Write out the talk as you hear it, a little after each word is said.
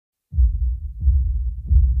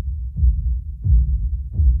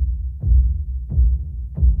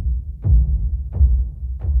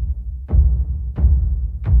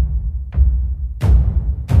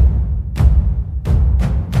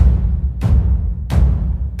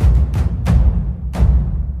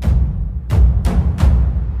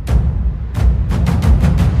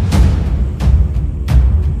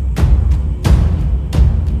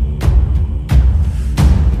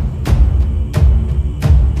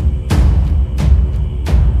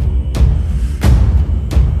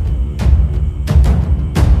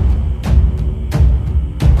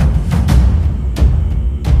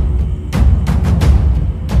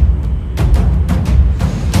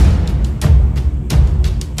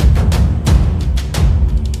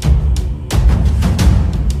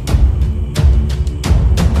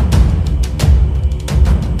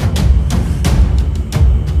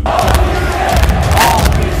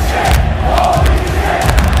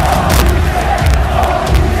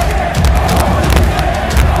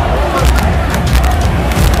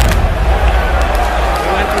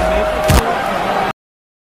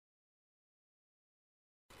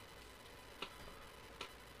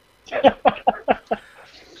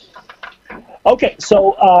Okay,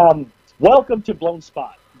 so welcome to Blown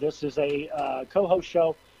Spot. This is a co-host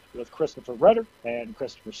show with Christopher Rudder and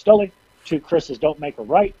Christopher Stillin. Two Chris's don't make a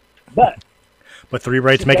right, but But three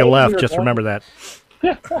rights make a today left. we're Just going remember that.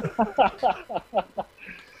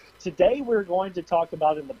 today we're going to talk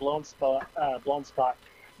about in the Blown Spot,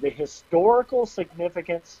 the historical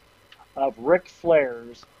significance of Ric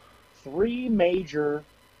Flair's three major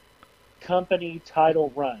company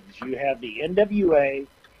title runs. You have the NWA,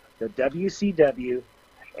 the WCW,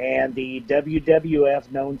 and the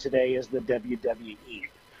WWF, known today as the WWE.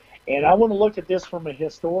 And I want to look at this from a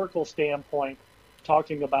historical standpoint,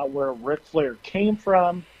 talking about where Ric Flair came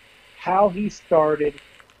from, how he started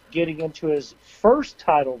getting into his first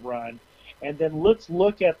title run, and then let's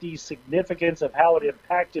look at the significance of how it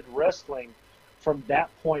impacted wrestling from that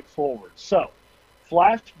point forward. So,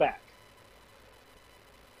 flashback.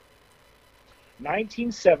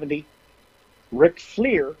 1970, Ric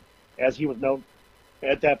Flair, as he was known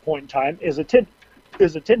at that point in time, is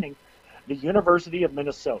attending the University of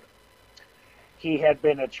Minnesota. He had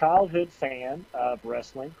been a childhood fan of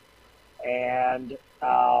wrestling, and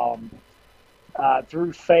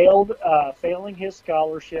through failing his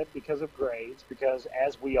scholarship because of grades, because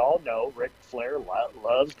as we all know, Ric Flair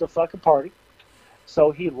loves to fuck a party, so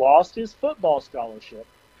he lost his football scholarship.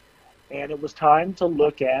 And it was time to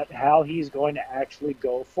look at how he's going to actually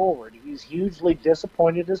go forward. He's hugely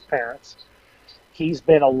disappointed his parents. He's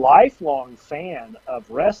been a lifelong fan of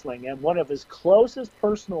wrestling, and one of his closest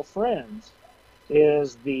personal friends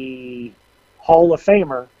is the Hall of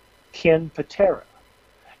Famer Ken Patera,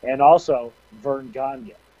 and also Vern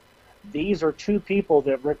Gagne. These are two people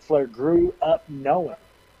that Ric Flair grew up knowing,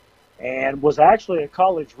 and was actually a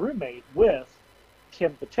college roommate with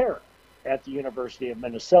Ken Patera at the University of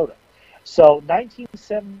Minnesota. So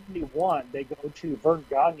 1971, they go to Vern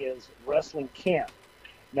Gagne's wrestling camp.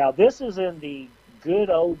 Now, this is in the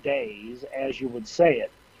good old days, as you would say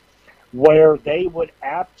it, where they would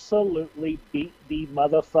absolutely beat the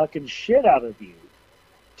motherfucking shit out of you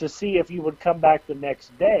to see if you would come back the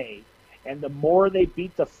next day. And the more they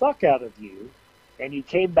beat the fuck out of you, and you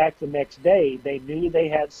came back the next day, they knew they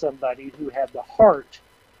had somebody who had the heart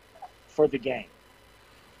for the game.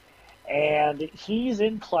 And he's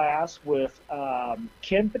in class with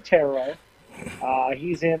Ken Patera.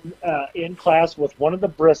 He's in class with one of the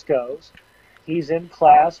Briscoes. He's in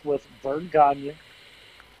class with Vern Gagne.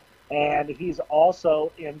 And he's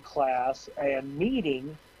also in class and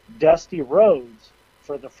meeting Dusty Rhodes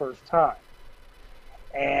for the first time.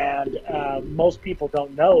 And most people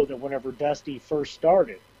don't know that whenever Dusty first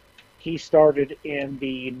started, he started in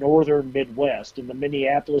the northern Midwest, in the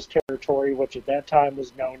Minneapolis territory, which at that time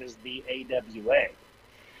was known as the AWA.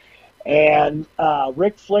 And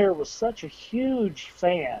Ric Flair was such a huge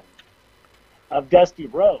fan of Dusty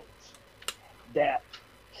Rhodes that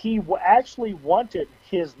he actually wanted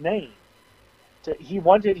his name, he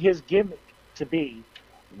wanted his gimmick to be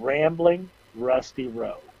Rambling Rusty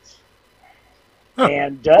Rhodes. Huh.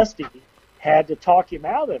 And Dusty had to talk him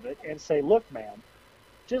out of it and say, look, man,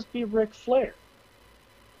 just be Ric Flair.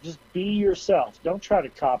 Just be yourself. Don't try to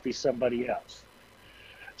copy somebody else.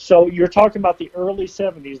 So you're talking about the early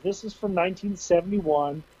 70s. This is from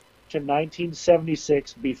 1971 to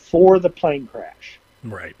 1976, before the plane crash.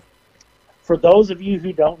 Right. For those of you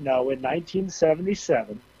who don't know, in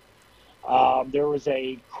 1977, there was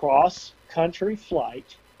a cross-country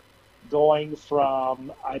flight going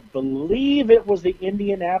from, I believe it was the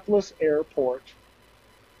Indianapolis airport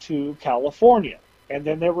to California. And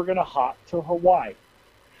then they were going to hop to Hawaii.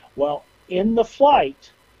 Well, in the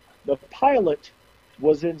flight, the pilot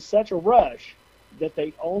was in such a rush that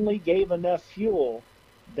they only gave enough fuel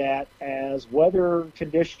that as weather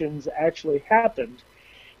conditions actually happened,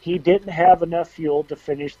 he didn't have enough fuel to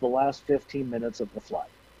finish the last 15 minutes of the flight.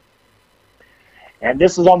 And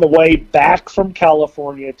this is on the way back from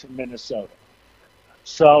California to Minnesota.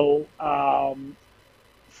 So,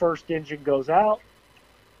 first engine goes out.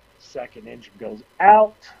 Second engine goes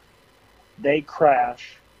out. They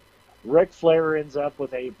crash. Ric Flair ends up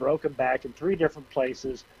with a broken back in 3 different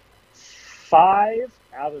places. 5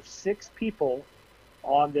 out of 6 people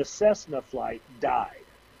on this Cessna flight died.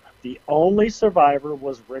 The only survivor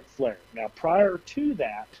was Ric Flair. Now, prior to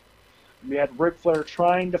that, we had Ric Flair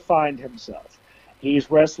trying to find himself.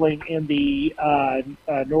 He's wrestling in the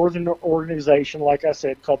northern organization, like I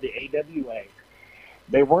said, called the AWA.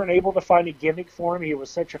 They weren't able to find a gimmick for him. He was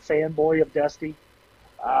such a fanboy of Dusty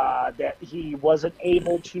that he wasn't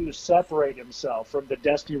able to separate himself from the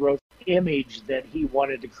Dusty Rhodes image that he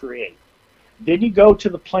wanted to create. Then you go to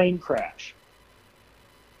the plane crash.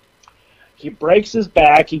 He breaks his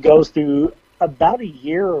back. He goes through about a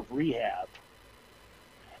year of rehab,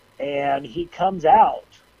 and he comes out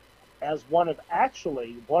as one of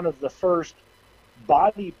the first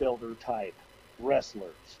bodybuilder type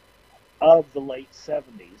wrestlers of the late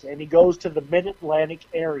 70s. And he goes to the Mid-Atlantic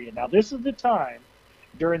area. Now, this is the time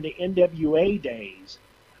during the NWA days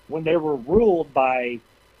when they were ruled by,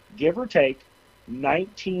 give or take,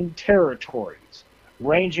 19 territories,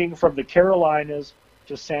 ranging from the Carolinas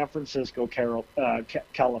to San Francisco,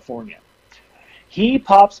 California. He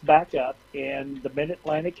pops back up in the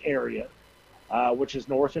Mid-Atlantic area, which is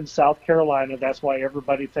North and South Carolina. That's why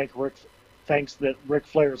everybody thinks that Ric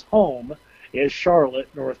Flair's home is Charlotte,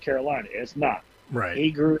 North Carolina. It's not. Right.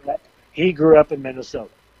 He grew up in Minnesota.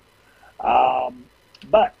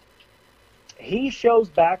 But he shows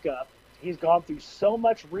back up. He's gone through so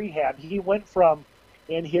much rehab. He went from,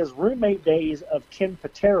 in his roommate days of Ken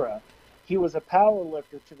Patera, he was a power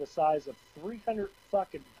lifter to the size of 300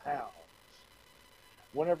 fucking pounds.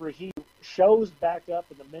 Whenever he shows back up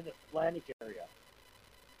in the Mid-Atlantic area,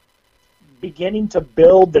 beginning to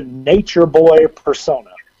build the Nature Boy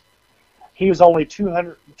persona. He was only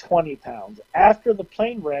 220 pounds. After the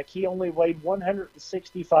plane wreck, he only weighed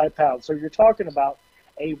 165 pounds. So you're talking about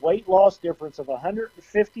a weight loss difference of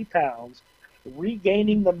 150 pounds,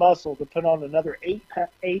 regaining the muscle to put on another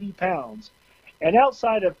 80 pounds. And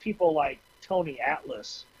outside of people like Tony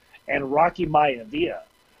Atlas and Rocky Maivia,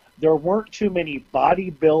 there weren't too many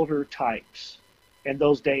bodybuilder types in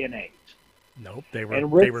those day and age. Nope, they were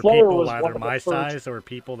Flair people was either my size or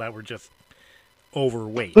people that were just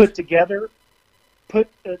overweight. Put together,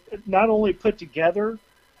 not only put together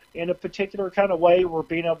in a particular kind of way, we're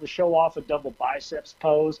being able to show off a double biceps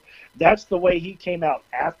pose. That's the way he came out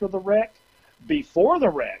after the wreck. Before the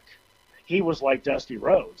wreck, he was like Dusty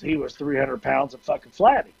Rhodes. He was 300 pounds of fucking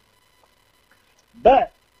flabby.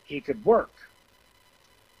 But he could work.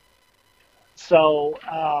 So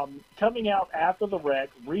coming out after the wreck,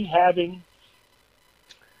 rehabbing,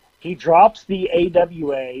 he drops the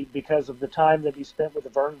AWA because of the time that he spent with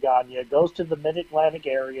the Vern Gagne, goes to the Mid-Atlantic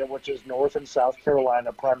area, which is North and South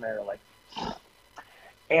Carolina primarily,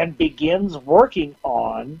 and begins working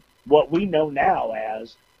on what we know now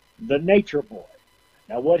as the Nature Boy.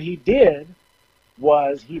 Now, what he did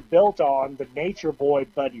was he built on the Nature Boy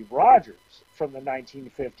Buddy Rogers from the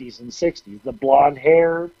 1950s and 60s. The blonde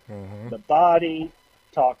hair, the body,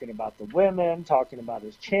 talking about the women, talking about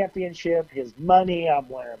his championship, his money. I'm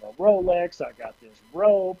wearing a Rolex. I got this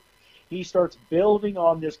robe. He starts building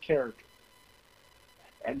on this character.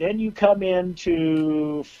 And then you come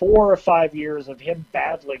into 4 or 5 years of him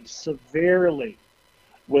battling severely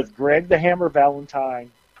with Greg the Hammer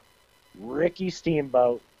Valentine, Ricky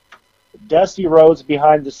Steamboat, Dusty Rhodes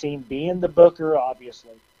behind the scene, being the booker,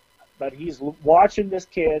 obviously. But he's watching this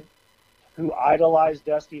kid who idolized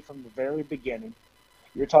Dusty from the very beginning.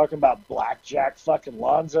 You're talking about Blackjack fucking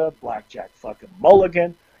Lanza, Blackjack fucking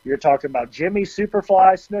Mulligan. You're talking about Jimmy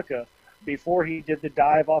Superfly Snuka before he did the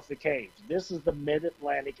dive off the cage. This is the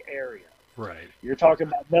Mid-Atlantic area. Right. You're talking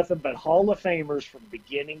about nothing but Hall of Famers from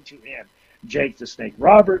beginning to end. Jake the Snake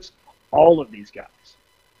Roberts, all of these guys.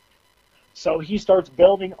 So he starts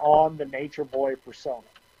building on the Nature Boy persona.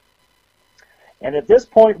 And at this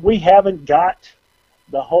point, we haven't got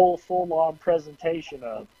the whole full-on presentation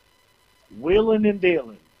of wheeling and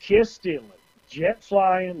dealing, kiss stealing, jet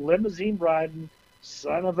flying, limousine riding,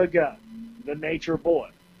 son of a gun, the Nature Boy.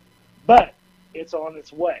 But it's on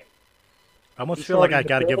its way. I almost feel like I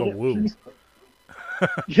got to give a woo.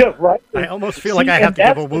 Yeah, right. I almost feel like I have to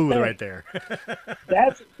give a woo right there.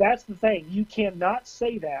 That's the thing. You cannot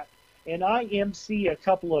say that. And I MC a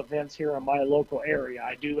couple of events here in my local area.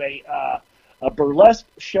 I do a burlesque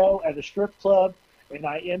show at a strip club, and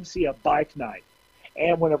I MC a bike night.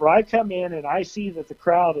 And whenever I come in and I see that the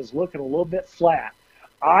crowd is looking a little bit flat,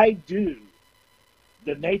 I do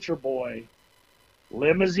the Nature Boy,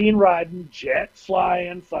 limousine riding, jet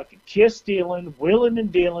flying, fucking kiss stealing, wheeling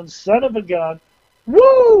and dealing, son of a gun,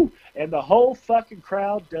 woo! And the whole fucking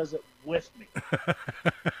crowd does it with me.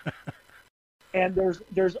 And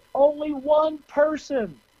there's only one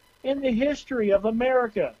person in the history of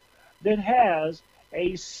America that has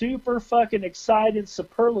a super fucking excited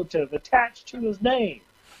superlative attached to his name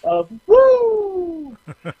of woo.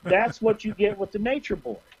 That's what you get with the Nature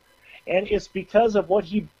Boy. And it's because of what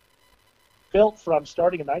he built from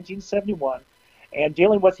starting in 1971 and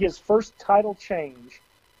dealing with his first title change,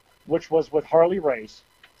 which was with Harley Race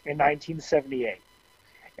in 1978.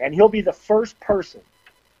 And he'll be the first person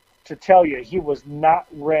to tell you he was not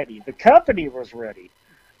ready. The company was ready.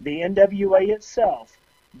 The NWA itself,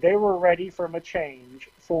 they were ready for a change,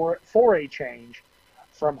 for a change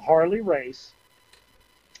from Harley Race,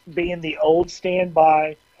 being the old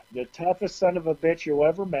standby, the toughest son of a bitch you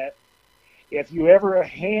ever met. If you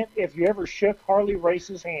ever shook Harley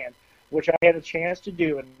Race's hand, which I had a chance to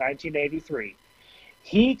do in 1983,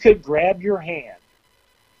 he could grab your hand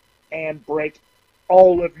and break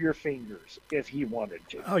all of your fingers if he wanted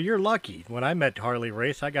to. Oh, you're lucky. When I met Harley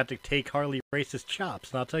Race, I got to take Harley Race's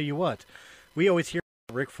chops. And I'll tell you what, we always hear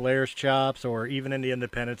Ric Flair's chops, or even in the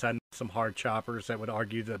independents, I know some hard choppers that would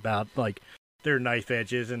argue about like their knife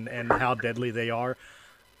edges and how deadly they are.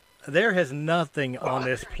 There has nothing on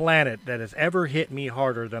this planet that has ever hit me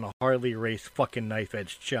harder than a Harley Race fucking knife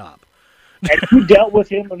edge chop. And you dealt with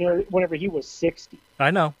him whenever he was 60.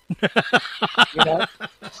 I know. You know?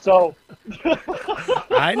 So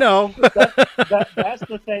I know. that's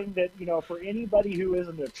the thing that, for anybody who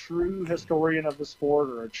isn't a true historian of the sport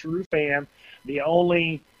or a true fan, the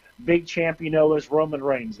only big champ you know is Roman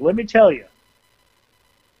Reigns. Let me tell you,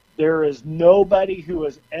 there is nobody who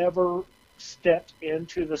has ever stepped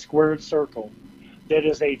into the squared circle that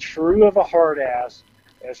is a true of a hard ass,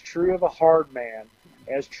 as true of a hard man,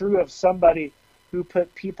 as true of somebody who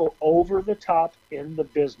put people over the top in the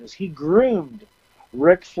business. He groomed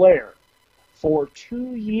Ric Flair for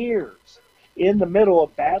 2 years in the middle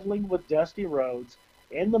of battling with Dusty Rhodes,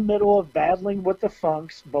 in the middle of battling with the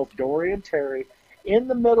Funks, both Dory and Terry, in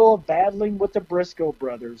the middle of battling with the Briscoe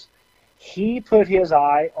brothers. He put his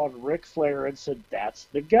eye on Ric Flair and said, that's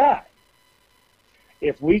the guy.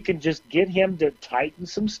 If we can just get him to tighten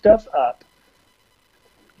some stuff up,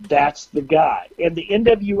 that's the guy. And the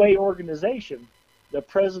NWA organization, the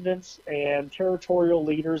presidents and territorial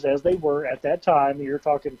leaders as they were at that time, you're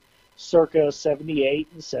talking circa 78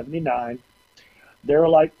 and 79, they're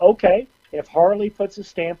like, okay, if Harley puts a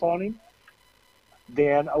stamp on him,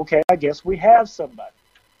 then okay, I guess we have somebody.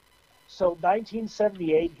 So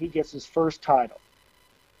 1978, he gets his first title.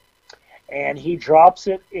 And he drops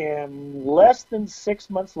it in less than 6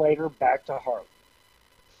 months later back to Harley.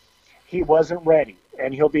 He wasn't ready,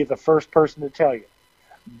 and he'll be the first person to tell you.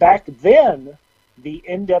 Back then, the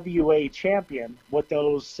NWA champion with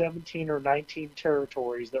those 17 or 19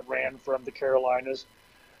 territories that ran from the Carolinas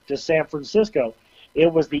to San Francisco,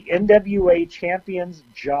 it was the NWA champion's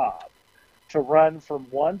job to run from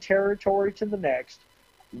one territory to the next,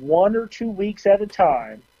 1 or 2 weeks at a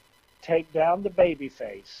time, take down the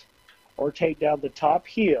babyface, or take down the top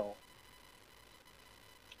heel,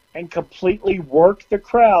 and completely worked the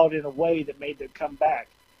crowd in a way that made them come back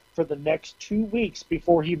for the next 2 weeks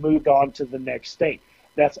before he moved on to the next state.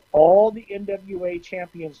 That's all the NWA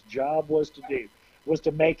champion's job was to do, was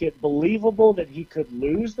to make it believable that he could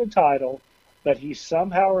lose the title, but he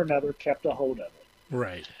somehow or another kept a hold of it.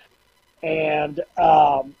 Right. And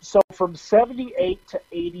so from 78 to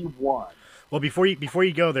 81. Well, before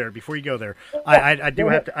you go there, I do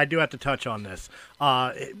have to touch on this.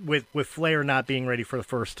 With Flair not being ready for the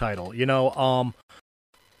first title,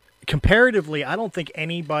 comparatively, I don't think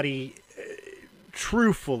anybody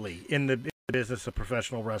truthfully in the business of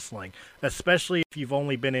professional wrestling, especially if you've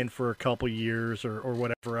only been in for a couple years or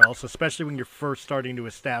whatever else, especially when you're first starting to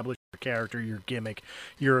establish your character, your gimmick,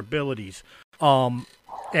 your abilities.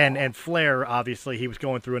 And Flair, obviously, he was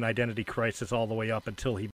going through an identity crisis all the way up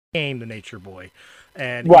until he became the Nature Boy,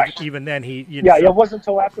 and right. Even then he it wasn't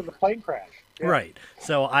until after the plane crash. Yeah. Right.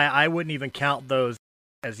 So I wouldn't even count those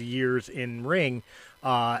as years in ring,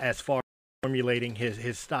 as far as formulating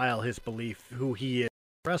his style, his belief, who he is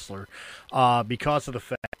as a wrestler, because of the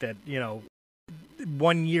fact that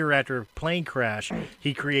 1 year after plane crash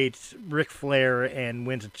he creates Ric Flair and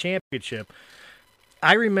wins a championship.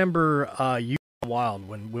 I remember Youth Gone Wild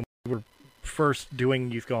when we were first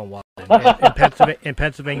doing Youth Gone Wild in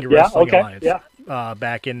Pennsylvania Wrestling Alliance,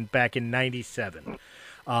 back in '97.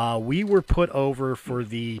 We were put over for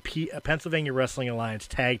the Pennsylvania Wrestling Alliance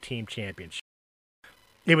Tag Team Championship.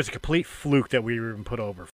 It was a complete fluke that we were even put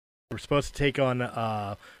over. We were supposed to take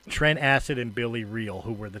on Trent Acid and Billy Reel,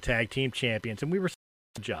 who were the tag team champions, and we were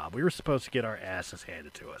supposed to get our asses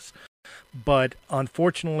handed to us. But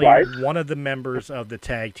unfortunately, one of the members of the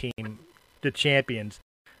tag team, the champions,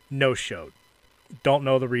 no-showed. Don't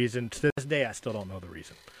know the reason. To this day, I still don't know the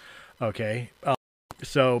reason. Okay?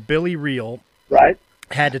 So Billy Reel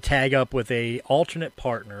had to tag up with a alternate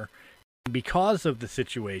partner. Because of the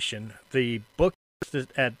situation, the book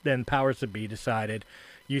at then Powers That Be decided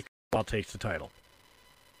Youth Gone Wild takes the title.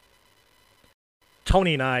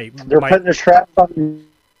 Tony and I... They're putting the straps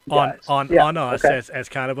on us as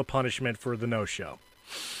kind of a punishment for the no-show.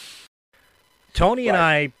 Tony and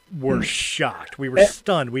I were shocked. We were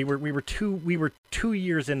stunned. We were 2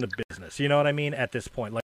 years in the business. You know what I mean? At this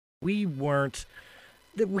point, like we weren't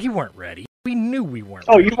ready. we knew we weren't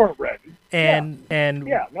Oh, ready. you weren't ready. And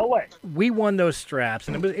yeah, no way. we won those straps,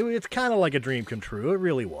 and it's kind of like a dream come true. It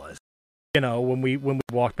really was. You know, when we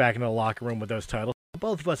walked back into the locker room with those titles,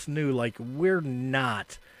 both of us knew, like, we're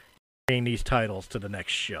not bringing these titles to the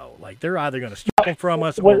next show. Like, they're either going to steal them from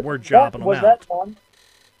us or we're jobbing them out.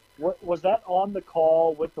 Was that on the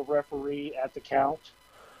call with the referee at the count,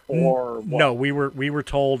 or what? No? We were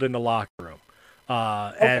told in the locker room.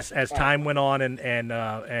 As time went on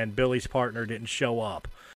and Billy's partner didn't show up.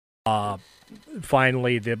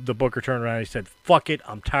 Finally, the booker turned around and he said, "Fuck it,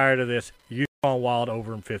 I'm tired of this. You've gone wild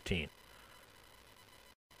over in 15."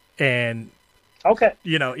 And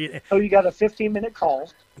you know, so you got a 15-minute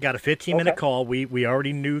call. Got a 15-minute call. We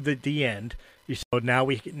already knew the end. So now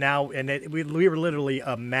we were literally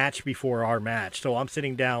a match before our match. So I'm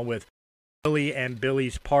sitting down with Billy and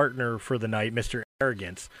Billy's partner for the night, Mr.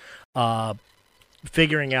 Arrogance,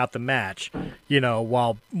 figuring out the match, you know,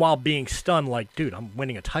 while being stunned, like, dude, I'm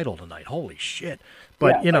winning a title tonight. Holy shit.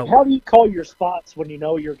 But, you know, how do you call your spots when you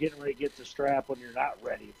know you're getting ready to get the strap when you're not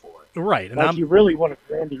ready for it? Right. And like, you really want to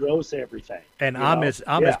grandiose everything. And I'm as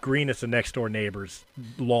green as the next door neighbor's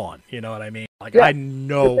lawn. You know what I mean? Like, I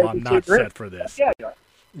know I'm not set for this. Yeah.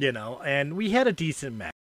 You know, and we had a decent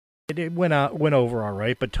match. It went over all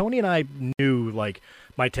right. But Tony and I knew, like,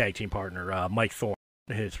 my tag team partner, Mike Thorne,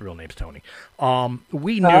 his real name's Tony.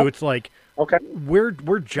 We knew it's like,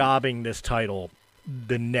 we're jobbing this title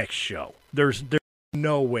the next show. There's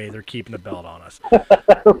no way they're keeping the belt on us.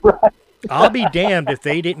 Right. I'll be damned if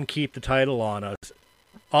they didn't keep the title on us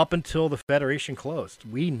up until the Federation closed.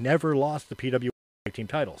 We never lost the PWA tag team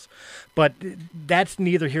titles. But that's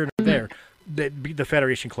neither here nor there. The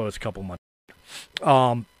Federation closed a couple months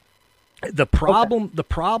ago. The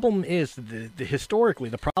problem is historically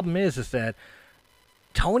the problem is that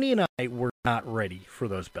Tony and I were not ready for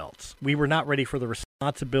those belts. We were not ready for the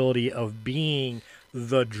responsibility of being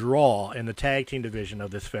the draw in the tag team division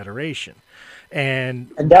of this federation. And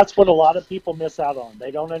that's what a lot of people miss out on.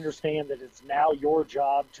 They don't understand that it's now your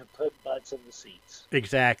job to put butts in the seats.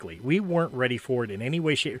 Exactly. We weren't ready for it in any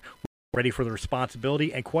way, shape. We weren't ready for the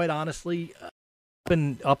responsibility. And quite honestly,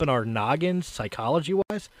 up in our noggins,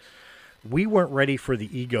 psychology-wise, we weren't ready for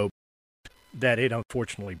the ego that it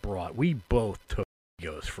unfortunately brought. We both took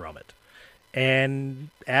egos from it. And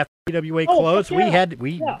after PWA closed,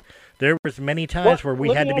 there was many times where we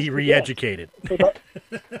had to be re-educated.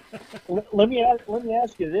 Let me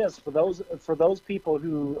ask you this for those people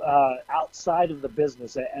who outside of the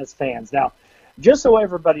business as fans. Now, just so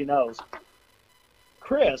everybody knows,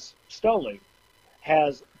 Chris Stoley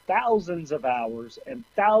has thousands of hours and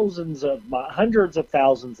hundreds of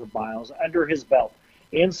thousands of miles under his belt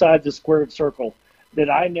inside the squared circle that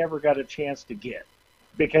I never got a chance to get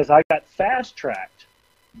because I got fast-tracked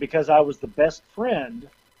because I was the best friend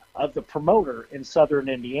of the promoter in southern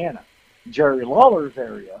Indiana. Jerry Lawler's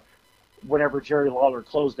area, whenever Jerry Lawler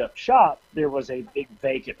closed up shop, there was a big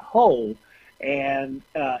vacant hole, and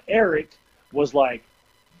Eric was like,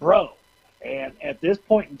 bro. And at this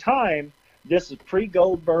point in time, this is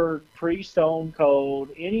pre-Goldberg, pre-Stone Cold,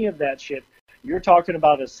 any of that shit. You're talking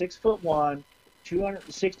about a 6'1",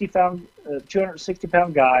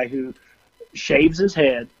 260-pound guy who shaves his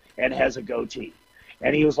head and has a goatee.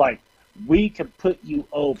 And he was like, we can put you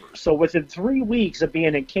over. So within 3 weeks of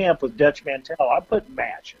being in camp with Dutch Mantel, I put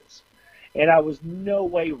matches. And I was no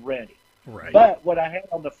way ready. Right. But what I had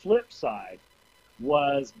on the flip side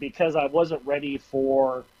was because I wasn't ready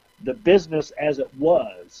for the business as it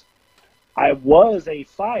was, I was a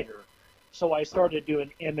fighter, so I started doing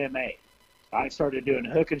MMA. I started doing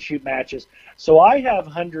hook and shoot matches. So I have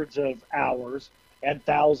hundreds of hours and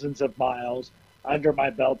thousands of miles under my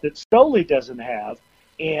belt that Stoley doesn't have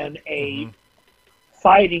in a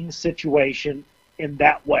fighting situation in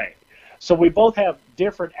that way. So we both have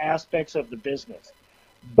different aspects of the business.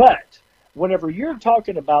 But whenever you're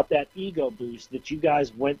talking about that ego boost that you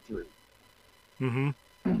guys went through,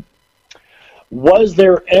 was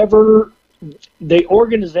there ever... The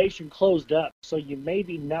organization closed up, so you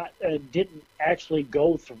maybe didn't actually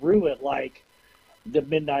go through it like the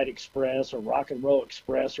Midnight Express or Rock and Roll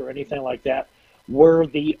Express or anything like that, where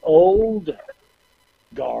the old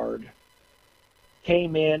guard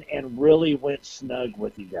came in and really went snug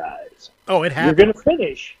with you guys. Oh, it happened. You're going to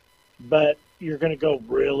finish, but you're going to go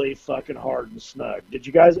really fucking hard and snug. Did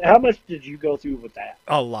you guys? How much did you go through with that?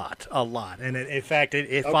 A lot, and in fact,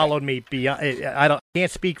 it followed me beyond. I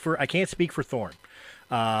can't speak for Thorne,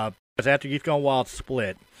 because after Youth Gone Wild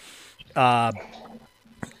split,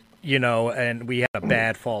 you know, and we had a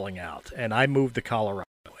bad falling out, and I moved to Colorado,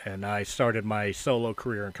 and I started my solo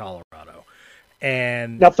career in Colorado,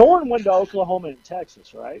 And now Thorne went to Oklahoma and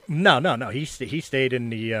Texas, right? no. He stayed in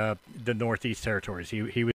the Northeast territories. He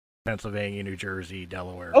was in Pennsylvania, New Jersey,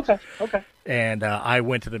 Delaware. Okay, okay. And I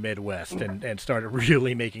went to the Midwest and started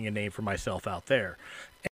really making a name for myself out there.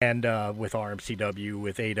 And with RMCW,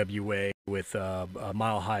 with AWA, with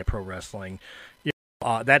Mile High Pro Wrestling,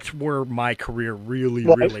 that's where my career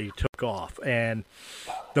really took off. And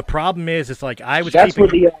the problem is, it's like I was. That's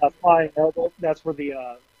keeping... where the flying elbow. That's where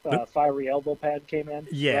the fiery elbow pad came in.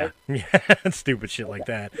 Yeah, right? yeah, stupid shit like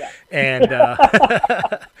that. Yeah. And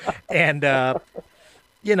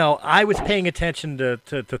and I was paying attention to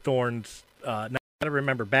Thorne's. Now I gotta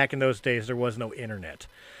remember, back in those days, there was no internet.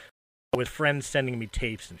 With friends sending me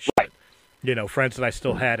tapes and shit. Right. Friends that I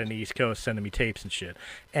still had in the East Coast sending me tapes and shit.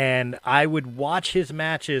 And I would watch his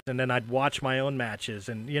matches, and then I'd watch my own matches.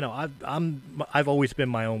 And I've always been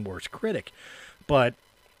my own worst critic, but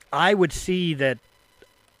I would see that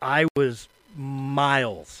I was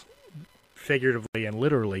miles, figuratively and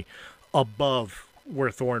literally, above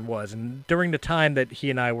where Thorne was. And during the time that he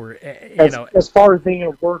and I were, as far as being a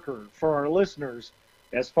worker, for our listeners,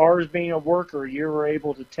 as far as being a worker, you were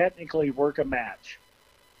able to technically work a match.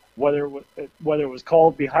 Whether it was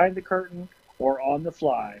called behind the curtain or on the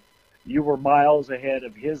fly, you were miles ahead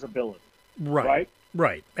of his ability. Right.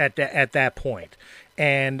 At that point,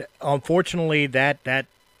 and unfortunately, that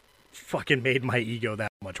fucking made my ego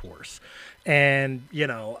that much worse. And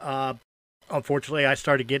unfortunately, I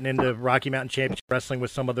started getting into Rocky Mountain Championship Wrestling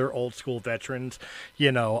with some of their old school veterans.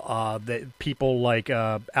 The people like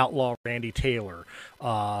Outlaw Randy Taylor,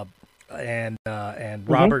 and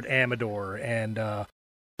Robert Amador, and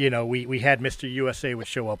we had Mr. USA would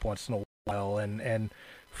show up once in a while, and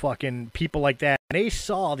fucking people like that. And they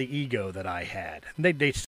saw the ego that I had.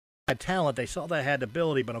 They saw I had talent. They saw that I had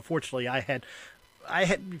ability, but unfortunately, I had,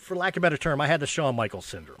 for lack of a better term, I had the Shawn Michaels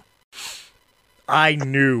syndrome. I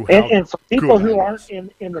knew how and for people who aren't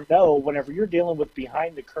in the know, whenever you're dealing with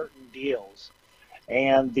behind the curtain deals,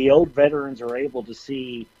 and the old veterans are able to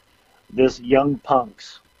see this young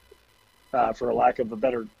punks, for a lack of a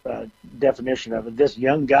better definition of it, this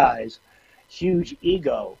young guy's huge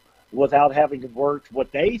ego without having to work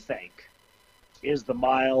what they think is the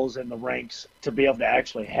miles and the ranks to be able to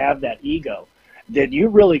actually have that ego, then you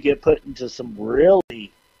really get put into some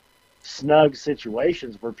really snug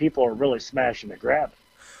situations where people are really smashing and grabbing.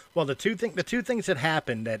 Well, the two things that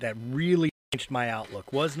happened that really changed my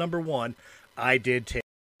outlook was, number one, I did take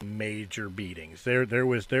major beatings. There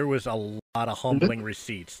was a lot of humbling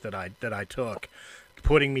receipts that I took,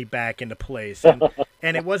 putting me back into place.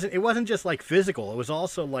 And it wasn't just like physical. It was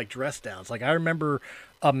also like dress downs. Like I remember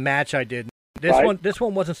a match I did. This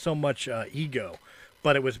one wasn't so much ego,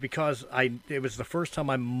 but it was because it was the first time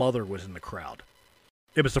my mother was in the crowd.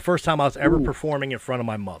 It was the first time I was ever performing in front of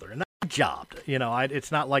my mother, and I jobbed.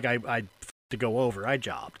 It's not like I to go over. I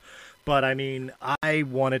jobbed. But I mean, I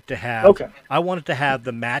wanted to have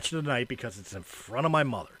the match of the night because it's in front of my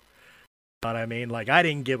mother. But I mean, like, I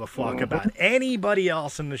didn't give a fuck about anybody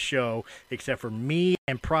else in the show except for me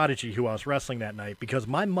and Prodigy, who I was wrestling that night, because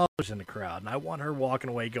my mother's in the crowd, and I want her walking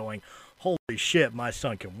away going, "Holy shit, my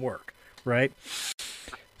son can work!" Right?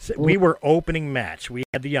 So we were opening match. We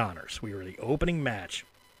had the honors. We were the opening match.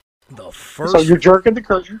 So you're jerking the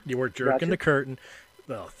curtain. You were jerking the curtain.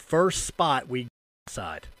 The first spot we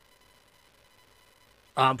outside.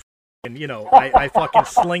 I fucking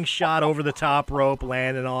slingshot over the top rope,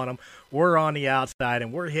 landing on them. We're on the outside,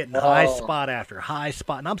 and we're hitting high spot after high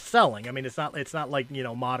spot. And I'm selling. I mean, it's not like,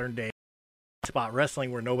 modern day spot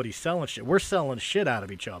wrestling where nobody's selling shit. We're selling shit out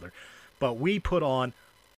of each other. But we put on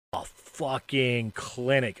a fucking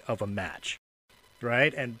clinic of a match,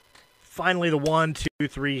 right? And finally, the 1, 2,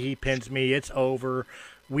 3, he pins me. It's over.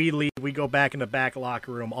 We leave. We go back in the back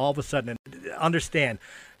locker room. All of a sudden, understand,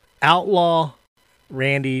 Outlaw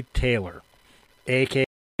Randy Taylor, a.k.a.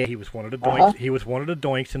 he was one of the doinks. He was one of the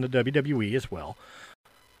doinks in the WWE as well.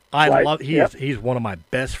 He's one of my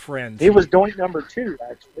best friends. He was doink number 2,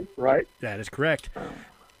 actually, right? That is correct.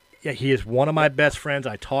 Yeah, he is one of my best friends.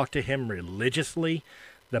 I talk to him religiously.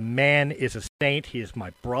 The man is a saint. He is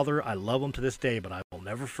my brother. I love him to this day, but I will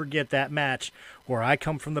never forget that match where I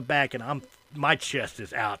come from the back and my chest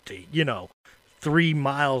is out to, 3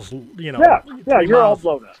 miles, Yeah, you're all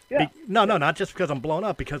blown up. Yeah. No, not just because I'm blown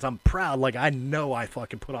up, because I'm proud. Like, I know I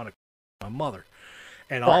fucking put on my mother.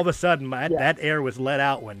 And all of a sudden, that air was let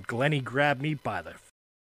out when Glennie grabbed me by the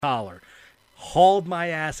collar, hauled my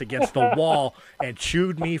ass against the wall, and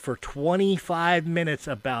chewed me for 25 minutes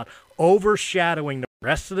about overshadowing the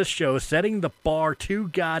rest of the show, setting the bar too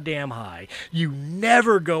goddamn high. You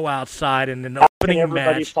never go outside in an opening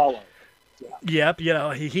match. Follow. Yep, you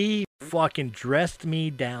know, he fucking dressed me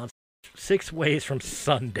down 6 ways from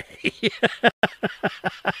Sunday.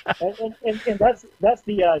 And that's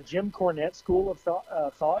the Jim Cornette school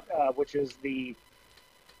of thought, which is the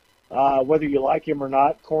whether you like him or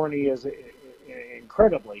not, Corny is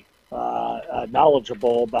incredibly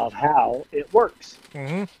knowledgeable about how it works.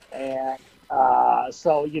 Mm-hmm. And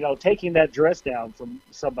so, taking that dress down from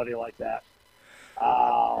somebody like that,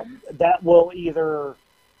 that will either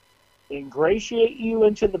ingratiate you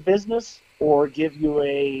into the business or give you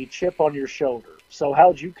a chip on your shoulder. So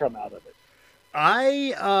how'd you come out of it?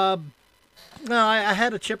 I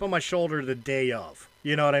had a chip on my shoulder the day of.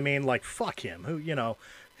 You know what I mean? Like, fuck him.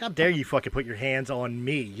 How dare you fucking put your hands on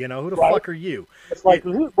me? You know, who the fuck are you? It's like,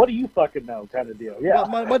 what do you fucking know, kind of deal. Yeah.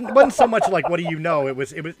 Well, wasn't so much like, what do you know?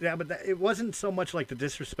 It wasn't so much like the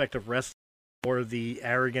disrespect of wrestling or the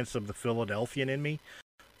arrogance of the Philadelphian in me.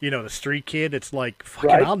 You know, the street kid. It's like,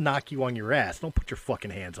 fucking, I'll knock you on your ass. Don't put your fucking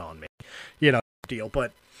hands on me. You know, deal.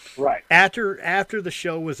 But after the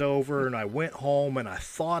show was over and I went home and I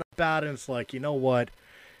thought about it, and it's like, you know what?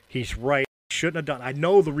 He's right. Shouldn't have done. I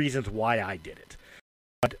know the reasons why I did it.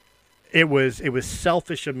 But it was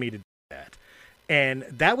selfish of me to do that. And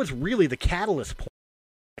that was really the catalyst point.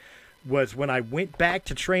 Was when I went back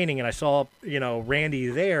to training and I saw, Randy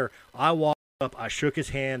there. I walked up, I shook his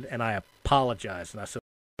hand, and I apologized. And I said,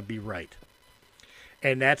 I'll be right.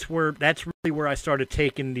 And that's really where I started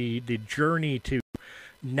taking the journey to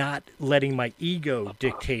not letting my ego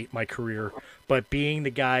dictate my career, but being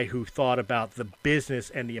the guy who thought about the business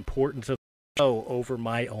and the importance of the show over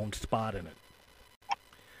my own spot in it.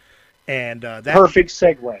 And that perfect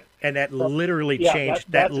segue. And that literally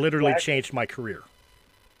changed. That literally changed my career.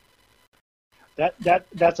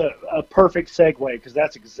 That's a perfect segue, because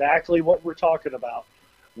that's exactly what we're talking about.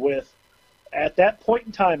 With at that point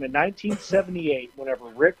in time in 1978, whenever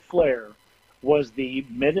Ric Flair was the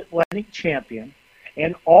Mid-Atlantic champion,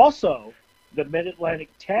 and also the Mid-Atlantic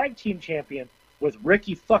Tag Team champion with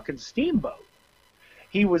Ricky fucking Steamboat.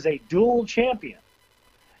 He was a dual champion,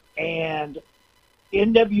 and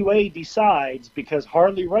NWA decides, because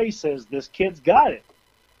Harley Race says this kid's got it,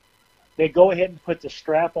 they go ahead and put the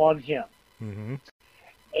strap on him. Mm-hmm.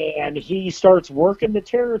 And he starts working the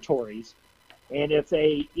territories, and it's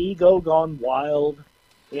a ego gone wild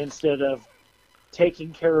instead of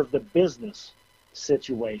taking care of the business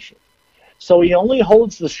situation. So he only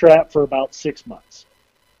holds the strap for about 6 months.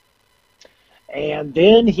 And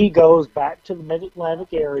then he goes back to the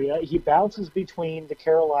Mid-Atlantic area. He bounces between the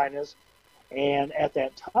Carolinas, and at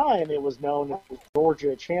that time it was known as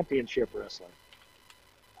Georgia Championship Wrestling.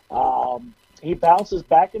 He bounces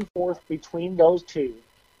back and forth between those two,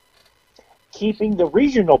 keeping the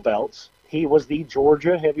regional belts. He was the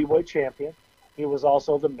Georgia Heavyweight Champion. He was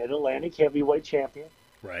also the Mid-Atlantic Heavyweight Champion.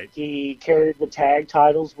 Right. He carried the tag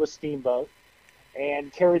titles with Steamboat,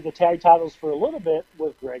 and carried the tag titles for a little bit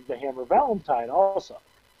with Greg the Hammer Valentine also.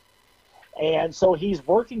 And so he's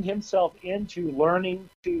working himself into learning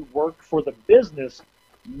to work for the business,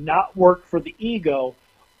 not work for the ego.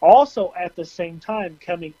 Also, at the same time,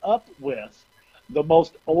 coming up with the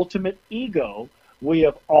most ultimate ego we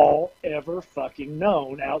have all ever fucking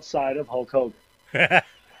known outside of Hulk Hogan.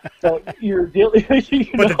 So you're dealing.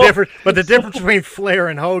 But the difference between Flair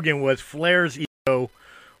and Hogan was Flair's ego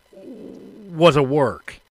was a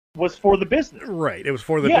work. Was for the business. Right. It was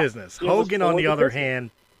for the business. Hogan, on the other hand.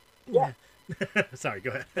 Yeah. Sorry,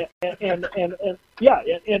 go ahead.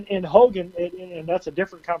 And Hogan, and that's a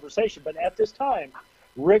different conversation. But at this time,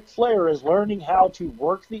 Ric Flair is learning how to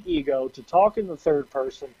work the ego, to talk in the third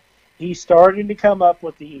person. He's starting to come up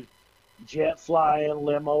with the jet flying,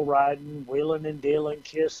 limo riding, wheeling and dealing,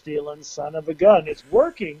 kiss stealing, son of a gun. It's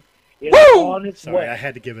working. It's on its way. Sorry, I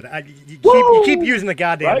had to give it. You keep using the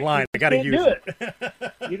goddamn line. I got to use it.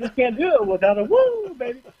 You just can't do it without a woo,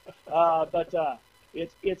 baby. But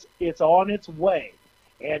it's on its way.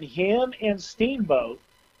 And him and Steamboat,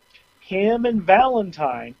 him and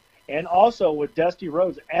Valentine, and also with Dusty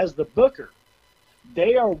Rhodes as the booker,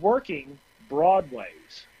 they are working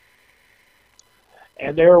Broadways.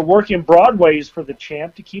 And they are working Broadways for the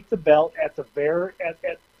champ to keep the belt at the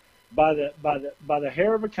by the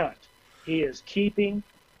hair of a cunt. He is keeping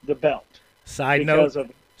the belt. Side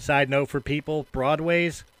note for people,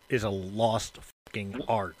 Broadways is a lost fucking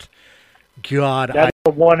art. God, that's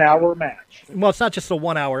a 1 hour match. Well, it's not just a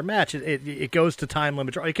 1 hour match. It goes to time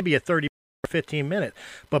limit. It could be a 30 or 15 minute.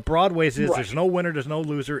 But Broadways is There's no winner, there's no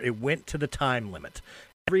loser. It went to the time limit.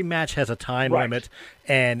 Every match has a time limit,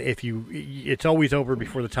 and it's always over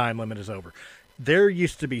before the time limit is over. There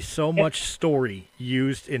used to be so much story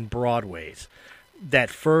used in Broadways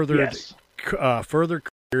that furthered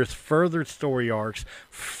there's further story arcs,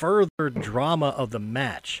 further drama of the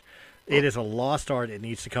match. It is a lost art. It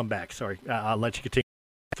needs to come back. Sorry, I'll let you continue.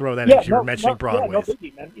 Throw that into your mentioning Broadways. No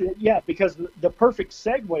biggie, man. Yeah, because the perfect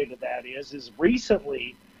segue to that is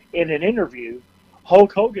recently in an interview,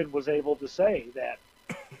 Hulk Hogan was able to say that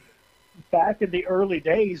back in the early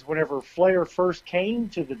days, whenever Flair first came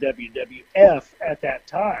to the WWF at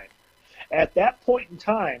that point in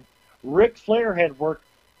time, Ric Flair had worked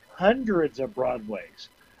hundreds of Broadways,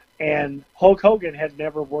 and Hulk Hogan had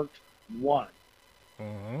never worked one.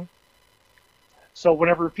 Mm-hmm. So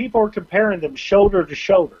whenever people are comparing them shoulder to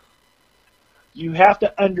shoulder, you have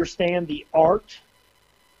to understand the art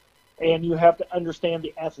and you have to understand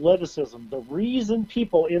the athleticism. The reason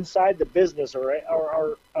people inside the business are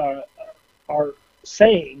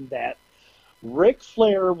saying that Ric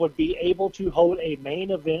Flair would be able to hold a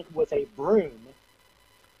main event with a broom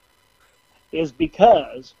is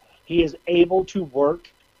because he is able to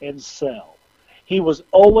work and sell. He was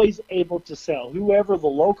always able to sell. Whoever the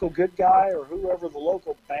local good guy or whoever the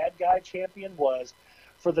local bad guy champion was,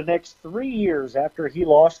 for the next 3 years after he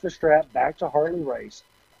lost the strap back to Harley Race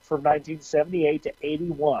from 1978 to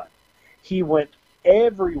 81, he went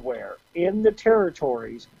everywhere in the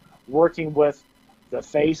territories working with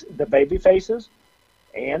the baby faces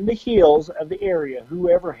and the heels of the area,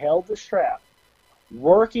 whoever held the strap,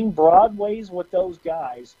 working broadways with those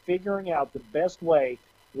guys, figuring out the best way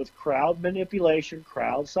with crowd manipulation,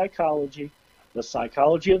 crowd psychology, the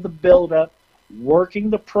psychology of the build-up, working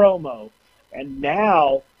the promo, and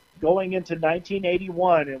now going into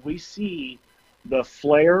 1981, and we see the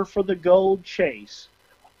Flair for the Gold chase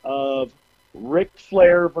of Ric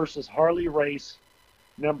Flair versus Harley Race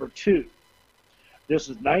 #2. This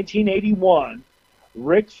is 1981.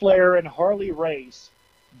 Ric Flair and Harley Race,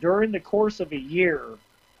 during the course of a year,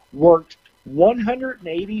 worked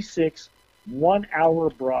 186 one-hour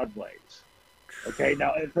Broadways. Okay,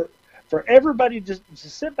 now for everybody just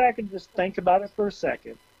sit back and just think about it for a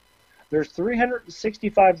second. There's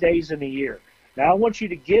 365 days in a year. Now I want you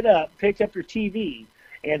to get up, pick up your TV,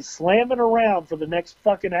 and slam it around for the next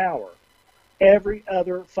fucking hour every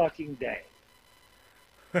other fucking day.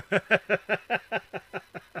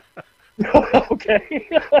 Okay.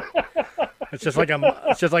 It's just like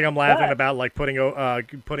I'm laughing about like putting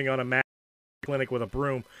on a match clinic with a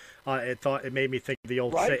broom. It made me think of the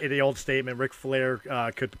old statement. Ric Flair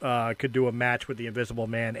could do a match with the Invisible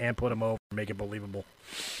Man and put him over, and make it believable.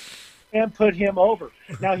 And put him over.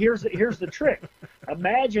 Now here's the trick.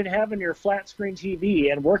 Imagine having your flat screen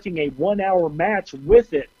TV and working a 1 hour match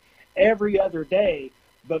with it every other day,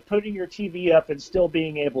 but putting your TV up and still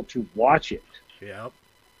being able to watch it. Yep.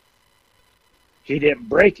 He didn't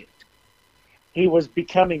break it. He was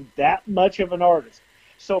becoming that much of an artist.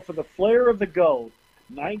 So for the Flair of the Gold,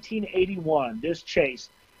 1981, this chase,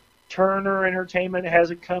 Turner Entertainment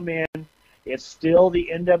hasn't come in. It's still the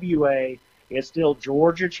NWA. It's still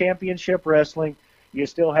Georgia Championship Wrestling. You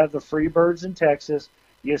still have the Freebirds in Texas.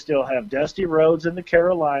 You still have Dusty Rhodes in the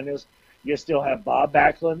Carolinas. You still have Bob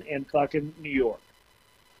Backlund in fucking New York.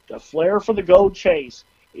 The Flair for the Gold chase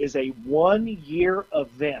is a 1 year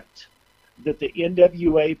event that the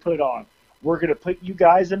NWA put on. We're going to put you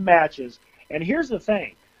guys in matches. And here's the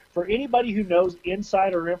thing. For anybody who knows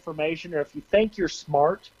insider information, or if you think you're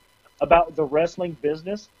smart about the wrestling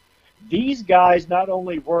business, these guys not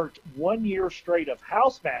only worked 1 year straight of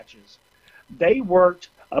house matches, they worked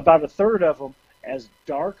about a third of them as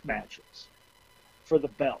dark matches for the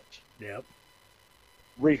belt. Yep.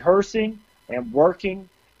 Rehearsing and working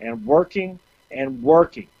and working and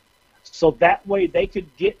working. So that way they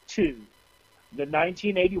could get to the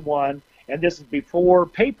 1981, and this is before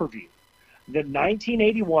pay-per-view. The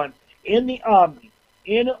 1981 in the Omni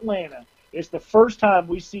in Atlanta is the first time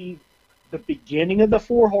we see the beginning of the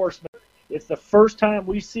Four Horsemen. It's the first time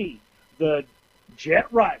we see the jet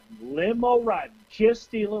riding, limo riding, kiss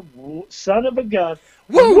stealing, son of a gun,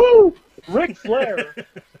 woo, Ric Flair.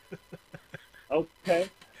 Okay,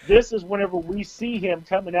 this is whenever we see him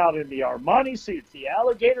coming out in the Armani suits, the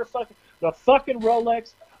alligator the fucking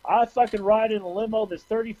Rolex. I fucking ride in a limo that's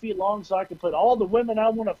 30 feet long so I can put all the women I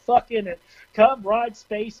want to fuck in it. Come ride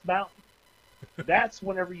Space Mountain. That's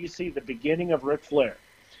whenever you see the beginning of Ric Flair.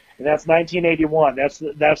 And that's 1981.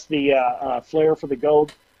 That's the Flair for the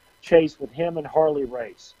Gold chase with him and Harley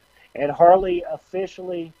Race. And Harley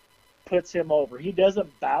officially puts him over. He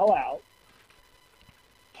doesn't bow out.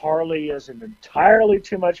 Harley is an entirely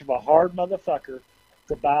too much of a hard motherfucker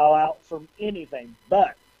to bow out from anything.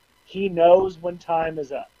 But he knows when time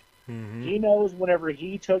is up. Mm-hmm. He knows whenever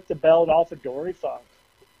he took the belt off of Dory Funk,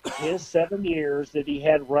 his 7 years that he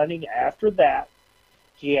had running after that,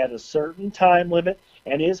 He had a certain time limit,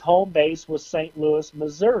 and his home base was St. Louis,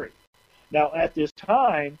 Missouri. Now, at this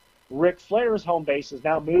time, Ric Flair's home base has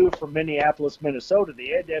now moved from Minneapolis, Minnesota.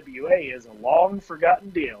 The NWA is a long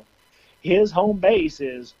forgotten deal. His home base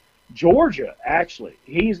is Georgia, actually.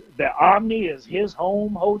 The Omni is his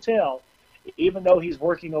home hotel, even though he's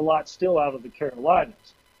working a lot still out of the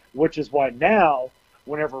Carolinas, which is why now,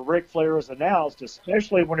 whenever Ric Flair is announced,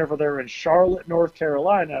 especially whenever they're in Charlotte, North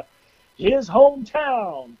Carolina, his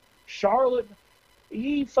hometown, Charlotte,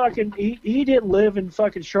 he didn't live in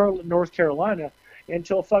fucking Charlotte, North Carolina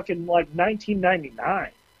until fucking like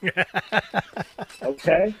 1999.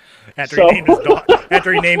 Okay?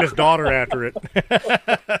 After he named his daughter after it.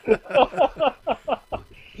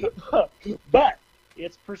 But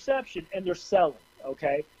it's perception, and they're selling,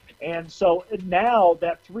 okay? And so now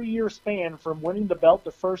that 3-year span from winning the belt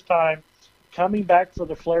the first time, coming back for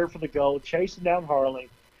the Flair for the gold, chasing down Harley,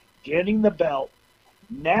 getting the belt,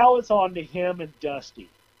 now it's on to him and Dusty.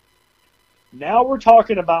 Now we're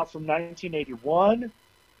talking about from 1981 to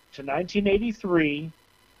 1983,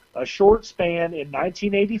 a short span in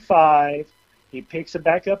 1985. He picks it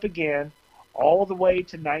back up again all the way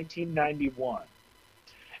to 1991.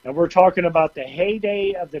 And we're talking about the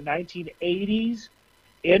heyday of the 1980s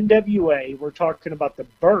NWA. We're talking about the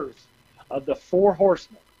birth of the Four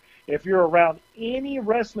Horsemen. If you're around any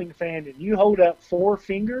wrestling fan and you hold up four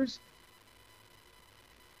fingers,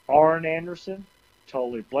 Arn Anderson,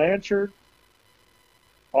 Tully Blanchard,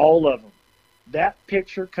 all of them. That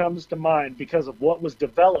picture comes to mind because of what was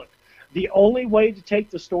developed. The only way to take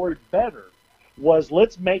the story better was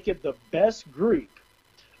let's make it the best group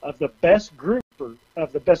of the best grouper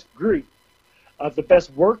of the best group of the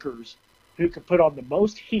best workers who could put on the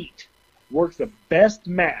most heat, work the best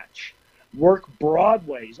match, work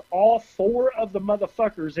Broadways. All four of the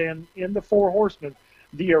motherfuckers in the Four Horsemen,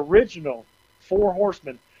 the original Four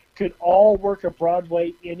Horsemen, could all work a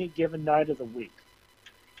Broadway any given night of the week.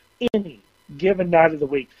 Any given night of the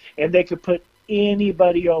week. And they could put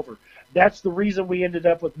anybody over. That's the reason we ended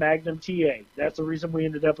up with Magnum TA. That's the reason we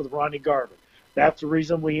ended up with Ronnie Garvin. That's the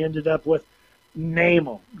reason we ended up with name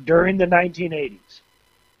them during the 1980s.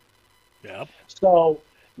 Yep. So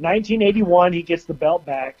 1981, he gets the belt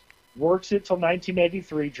back, works it till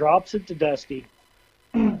 1983, drops it to Dusty.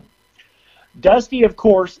 Dusty, of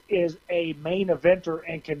course, is a main eventer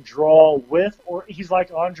and can draw with, or he's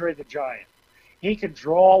like Andre the Giant. He can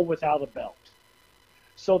draw without a belt.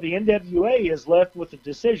 So the NWA is left with a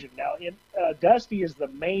decision. Now, Dusty is the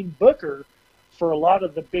main booker for a lot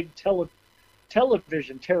of the big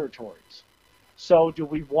television territories. So do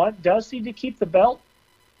we want Dusty to keep the belt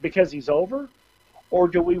because he's over? Or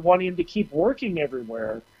do we want him to keep working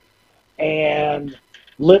everywhere and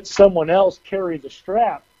let someone else carry the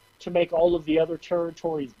strap to make all of the other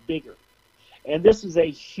territories bigger? And this is a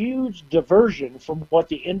huge diversion from what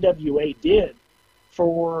the NWA did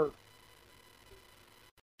for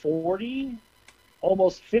 40,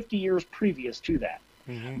 almost 50 years previous to that.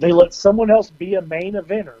 Mm-hmm. They let someone else be a main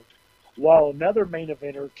eventer while another main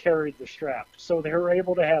eventer carried the strap. So they were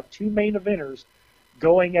able to have two main eventers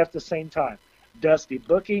going at the same time. Dusty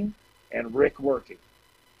booking and Rick working.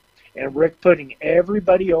 And Rick putting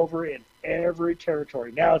everybody over in every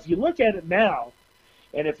territory. Now, if you look at it now,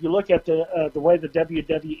 and if you look at the way the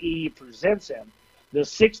WWE presents him, the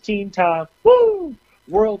 16-time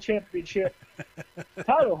World Championship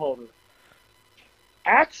title holder,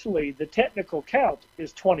 actually the technical count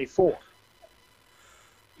is 24.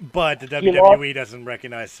 But the WWE doesn't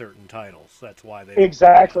recognize certain titles. That's why they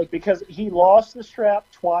exactly, because he lost the strap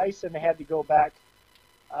twice and they had to go back.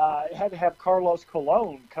 Had to have Carlos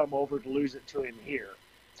Colon come over to lose it to him here.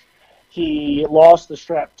 He lost the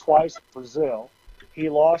strap twice in Brazil. He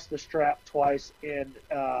lost the strap twice in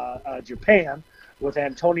Japan with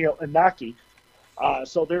Antonio Inaki.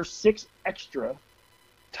 So there's 6 extra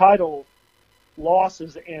title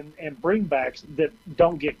losses and bringbacks that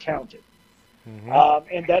don't get counted.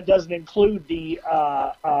 Mm-hmm. And that doesn't include the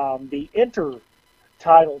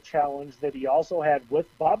inter-title challenge that he also had with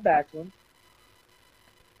Bob Backlund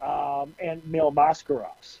and Mil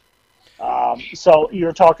Mascaras. So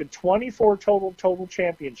you're talking 24 total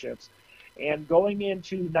championships. And going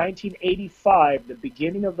into 1985, the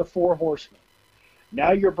beginning of the Four Horsemen,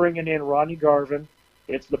 now you're bringing in Ronnie Garvin.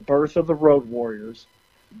 It's the birth of the Road Warriors.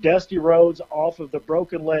 Dusty Rhodes off of the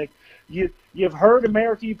broken leg. You've heard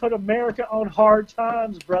America. You put America on hard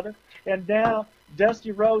times, brother. And now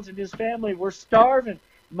Dusty Rhodes and his family were starving,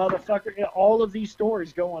 motherfucker. All of these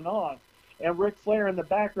stories going on. And Ric Flair in the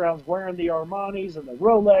background's wearing the Armanis and the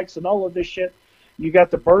Rolex and all of this shit. You got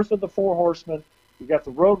the birth of the Four Horsemen. You got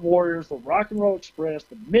the Road Warriors, the Rock and Roll Express,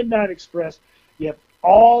 the Midnight Express. Yep,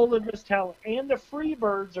 all of this talent. And the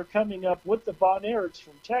Freebirds are coming up with the Von Erichs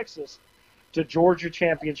from Texas to Georgia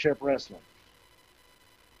Championship Wrestling.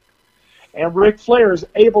 And Ric Flair is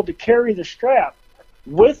able to carry the strap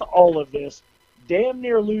with all of this, damn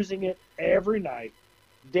near losing it every night,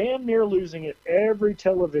 damn near losing it every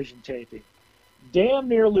television taping, damn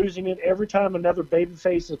near losing it every time another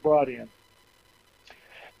babyface is brought in.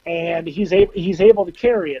 And he's able to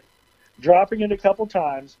carry it, dropping it a couple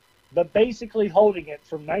times, but basically holding it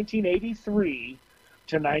from 1983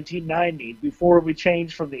 to 1990 before we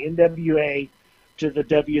changed from the NWA to the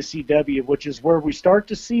WCW, which is where we start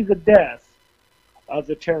to see the death of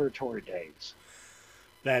the territory days.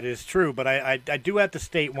 That is true, but I do have to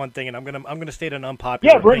state one thing, and I'm gonna state an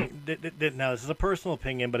unpopular opinion. Now, this is a personal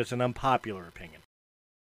opinion, but it's an unpopular opinion.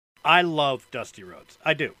 I love Dusty Rhodes.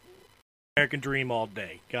 I do. American Dream all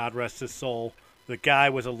day. God rest his soul. The guy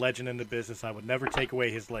was a legend in the business. I would never take away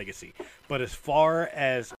his legacy. But as far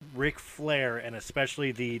as Ric Flair, and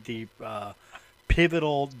especially the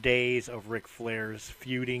pivotal days of Ric Flair's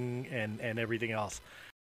feuding and everything else,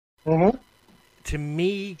 to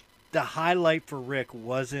me, the highlight for Rick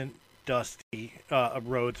wasn't Dusty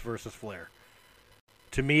Rhodes versus Flair.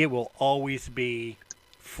 To me, it will always be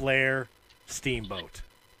Flair Steamboat.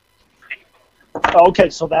 Okay,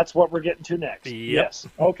 so that's what we're getting to next. Yep. Yes.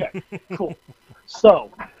 Okay. Cool.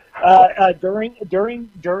 So during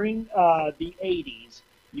the 80s,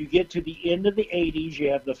 you get to the end of the 80s.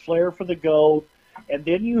 You have the Flair for the Gold, and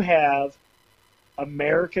then you have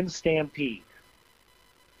American Stampede,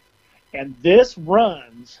 and this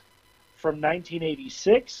runs from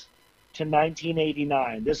 1986 to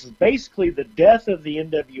 1989. This is basically the death of the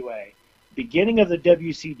NWA, beginning of the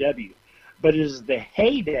WCW, but it is the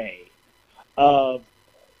heyday of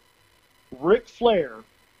Ric Flair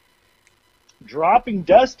dropping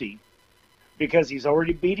Dusty because he's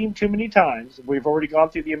already beat him too many times. We've already gone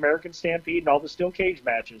through the American Stampede and all the steel cage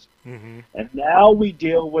matches. And now we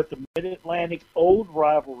deal with the Mid-Atlantic old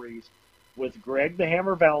rivalries with Greg the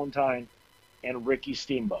Hammer Valentine and Ricky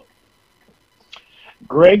Steamboat.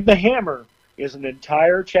 Greg the Hammer is an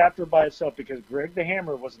entire chapter by itself because Greg the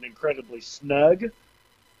Hammer was an incredibly snug,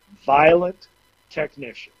 violent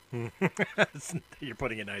technician. You're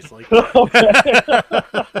putting it nicely.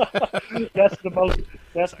 That's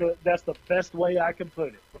the best way I can put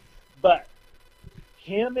it. But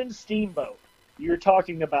him and Steamboat, you're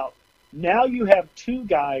talking about now you have two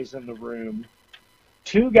guys in the ring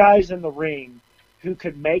who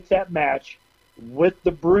could make that match with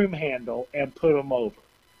the broom handle and put them over.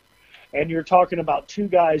 And you're talking about two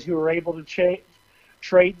guys who are able to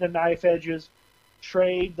trade the knife edges,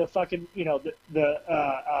 trade the fucking, the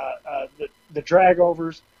drag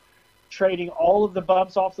overs, trading all of the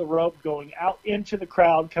bumps off the rope, going out into the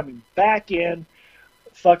crowd, coming back in,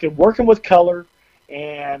 fucking working with color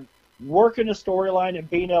and working a storyline and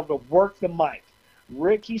being able to work the mic.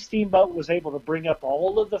 Ricky Steamboat was able to bring up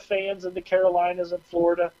all of the fans in the Carolinas and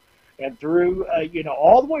Florida and through,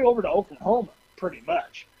 all the way over to Oklahoma, pretty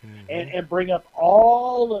much, and bring up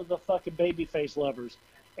all of the fucking babyface lovers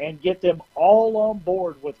and get them all on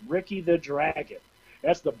board with Ricky the Dragon.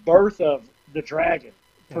 That's the birth of the Dragon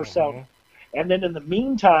persona. And then in the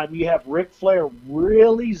meantime, you have Ric Flair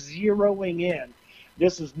really zeroing in.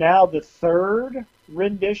 This is now the third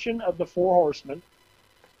rendition of the Four Horsemen.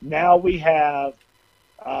 Now we have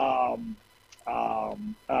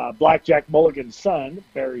Blackjack Mulligan's son,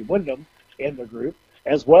 Barry Windham, in the group,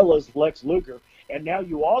 as well as Lex Luger. And now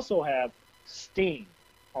you also have Sting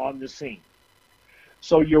on the scene.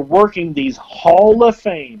 So you're working these Hall of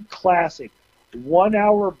Fame classic 1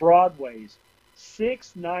 hour Broadways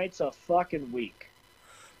 6 nights a fucking week.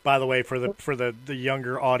 By the way, for the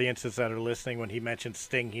younger audiences that are listening, when he mentions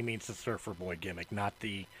Sting, he means the Surfer Boy gimmick, not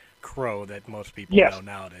the Crow that most people know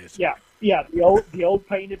nowadays. Yeah, the old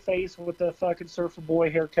painted face with the fucking Surfer Boy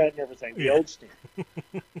haircut and everything. The old Sting.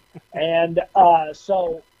 And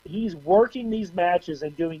so he's working these matches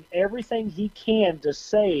and doing everything he can to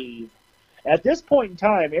save. At this point in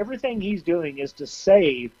time, everything he's doing is to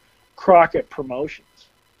save Crockett Promotions.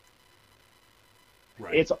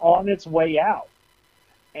 Right. It's on its way out.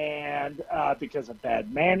 And because of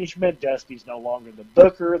bad management, Dusty's no longer the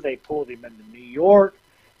booker. They pulled him into New York.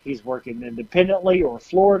 He's working independently or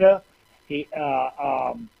Florida.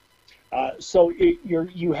 So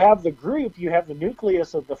you have the group, you have the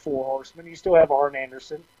nucleus of the Four Horsemen. You still have Arn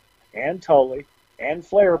Anderson and Tully and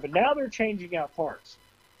Flair, but now they're changing out parts.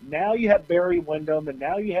 Now you have Barry Windham, and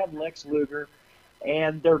now you have Lex Luger,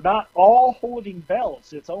 and they're not all holding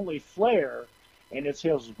belts. It's only Flair, and it's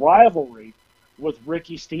his rivalry with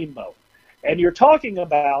Ricky Steamboat. And you're talking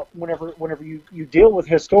about, whenever you deal with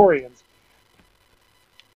historians,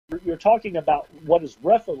 you're talking about what is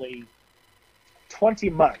roughly 20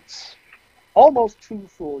 months, almost 2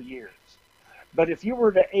 full years. But if you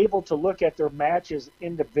were to able to look at their matches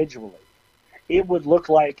individually, it would look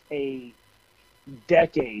like a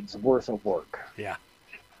decade's worth of work. Yeah.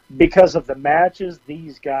 Because of the matches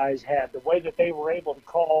these guys had, the way that they were able to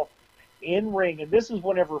call in ring, and this is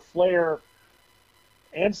whenever Flair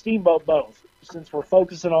and Steamboat both, since we're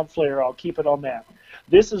focusing on Flair, I'll keep it on that.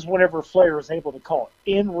 This is whenever Flair is able to call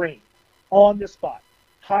it in ring, on the spot,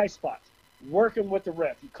 high spots, working with the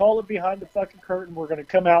ref. You call it behind the fucking curtain, we're going to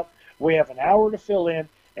come out, we have an hour to fill in,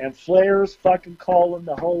 and Flair's fucking calling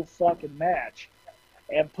the whole fucking match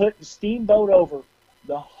and putting Steamboat over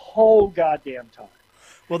the whole goddamn time.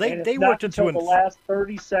 Well, they and it's worked not until into the last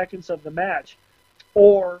 30 seconds of the match,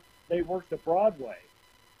 or they work the Broadway,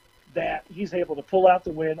 that he's able to pull out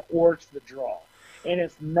the win, or it's the draw. And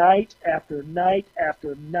it's night after night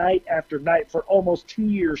after night after night for almost 2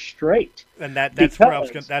 years straight. And that's where I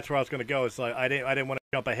was going to go. It's like I didn't want to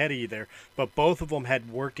jump ahead of you there, but both of them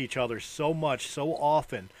had worked each other so much, so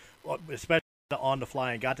often, especially on the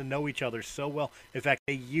fly, and got to know each other so well. In fact,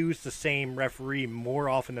 they used the same referee more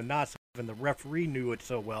often than not, and the referee knew it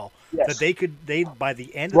so well that they by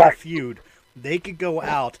the end of the feud, they could go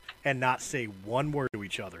out and not say one word to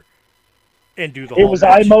each other and do the whole match.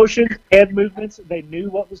 Eye motion, head movements. They knew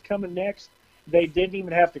what was coming next. They didn't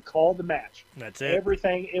even have to call the match. That's it.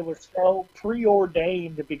 Everything, it was so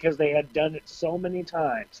preordained because they had done it so many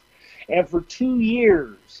times. And for 2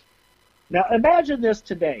 years. Now, imagine this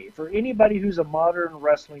today for anybody who's a modern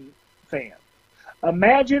wrestling fan.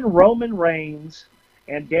 Imagine Roman Reigns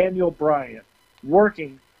and Daniel Bryan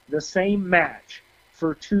working the same match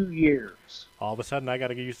for 2 years. All of a sudden, I got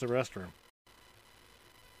to use the restroom.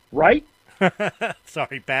 Right?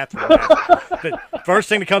 Sorry, bathroom match. The first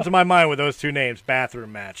thing that comes to my mind with those two names,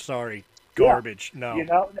 bathroom match. Sorry, garbage. Yeah.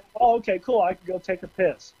 No. Okay, cool. I can go take a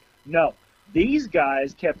piss. No. These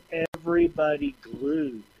guys kept everybody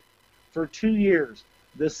glued for 2 years.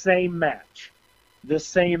 The same match. The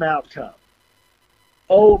same outcome.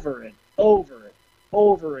 Over and over and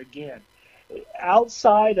over again.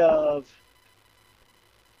 Outside of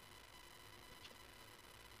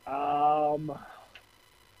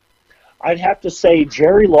I'd have to say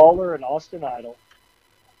Jerry Lawler and Austin Idol,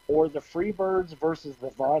 or the Freebirds versus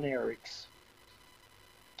the Von Erichs,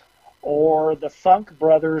 or the Funk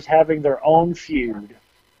Brothers having their own feud,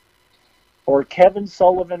 or Kevin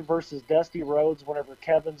Sullivan versus Dusty Rhodes whenever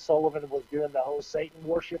Kevin Sullivan was doing the whole Satan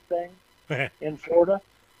worship thing in Florida.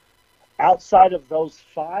 Outside of those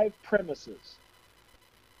 5 premises,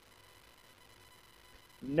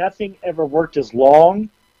 nothing ever worked as long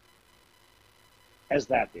as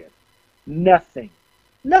that did. Nothing.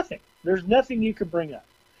 There's nothing you could bring up.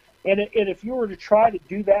 And if you were to try to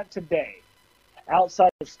do that today,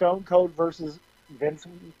 outside of Stone Cold versus Vince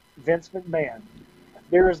McMahon,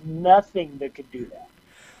 there is nothing that could do that.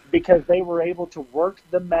 Because they were able to work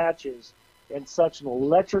the matches in such an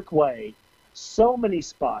electric way. So many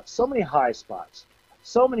spots, so many high spots,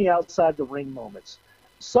 so many outside the ring moments,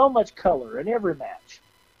 so much color in every match.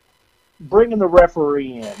 Bringing the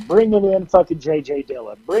referee in, bringing in fucking J.J.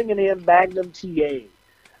 Dillon, bringing in Magnum TA,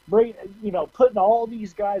 putting all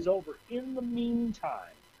these guys over in the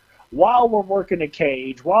meantime, while we're working a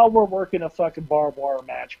cage, while we're working a fucking barbed wire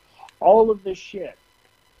match, all of this shit.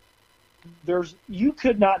 You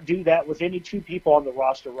could not do that with any 2 people on the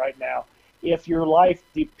roster right now if your life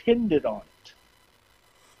depended on it.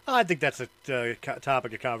 I think that's a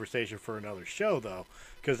topic of conversation for another show, though,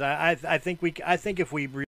 because I think if we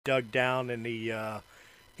really dug down in the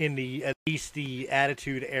at least the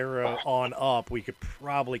Attitude Era on up, we could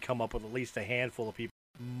probably come up with at least a handful of people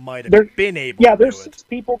who might have been able. Yeah, there's 6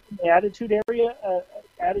 people from the Attitude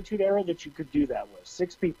Era that you could do that with.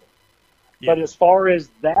 6 people. Yeah. But as far as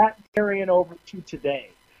that carrying over to today,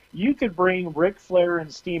 you could bring Ric Flair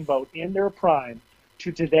and Steamboat in their prime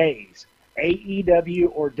to today's AEW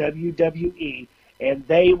or WWE, and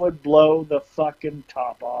they would blow the fucking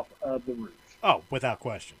top off of the roof. Oh, without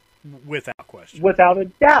question. Without a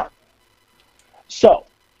doubt. So,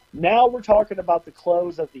 now we're talking about the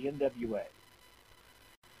close of the NWA.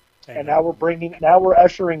 And now we're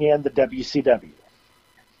ushering in the WCW.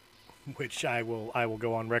 Which I will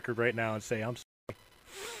go on record right now and say I'm sorry.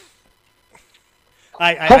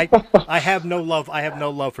 I have no love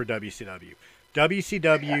for WCW.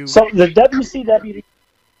 WCW. So the WCW.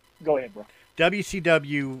 Go ahead, bro.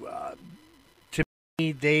 WCW. To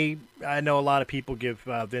me, I know a lot of people give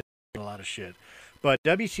Vince a lot of shit, but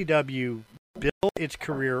WCW built its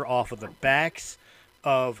career off of the backs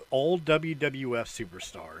of old WWF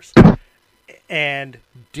superstars, and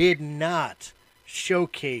did not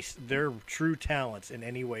showcase their true talents in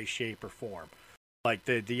any way, shape, or form. Like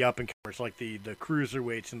the up and comers, like the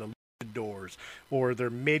cruiserweights and the luchadors, or their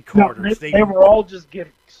mid No, carders. they were all just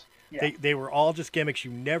gimmicks. Yeah. They were all just gimmicks.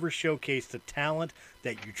 You never showcased the talent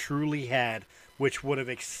that you truly had, which would have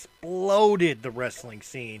exploded the wrestling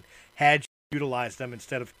scene had you utilized them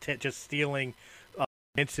instead of just stealing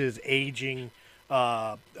Vince's aging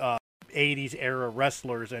 80s era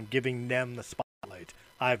wrestlers and giving them the spotlight.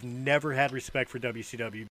 I've never had respect for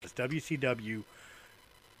WCW because WCW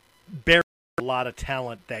buried a lot of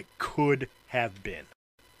talent that could have been.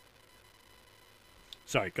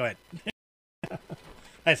 Sorry, go ahead.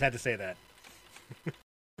 I just had to say that.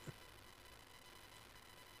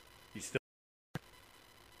 You still?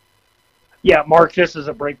 Yeah, Mark, this is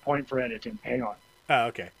a break point for editing. Hang on. Oh,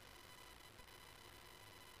 okay.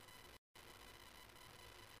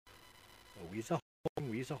 Oh, Weezer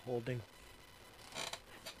holding. Weezer holding.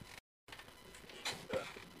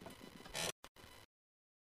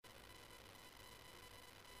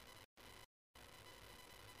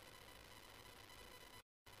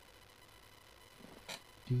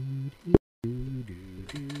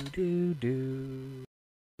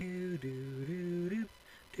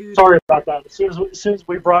 Sorry about that. As soon as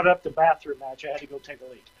we brought up the bathroom match, I had to go take a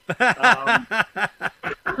leak.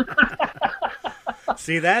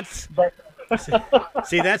 See, that's But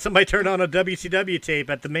see, that's somebody turned on a WCW tape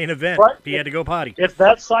at the main event. right? He had to go potty. If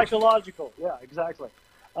that's psychological, yeah, exactly.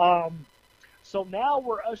 So now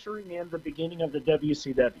we're ushering in the beginning of the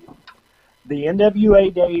WCW. The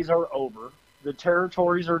NWA days are over. The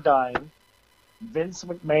territories are dying. Vince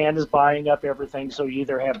McMahon is buying up everything, so you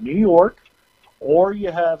either have New York or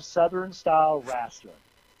you have Southern style wrestling.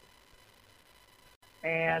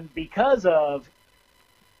 And because of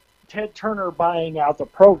Ted Turner buying out the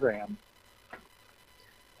program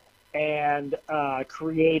and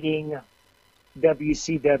creating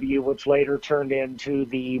WCW, which later turned into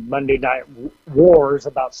the Monday Night Wars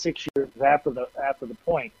about 6 years after the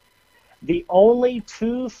point, the only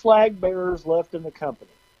two flag bearers left in the company.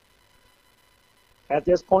 At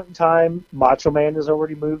this point in time, Macho Man has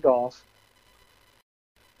already moved off.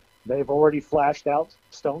 They've already flashed out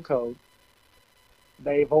Stone Cold.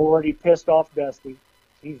 They've already pissed off Dusty.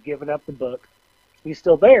 He's given up the book. He's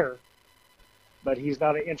still there, but he's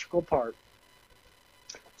not an integral part.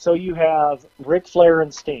 So you have Ric Flair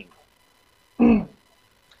and Sting. And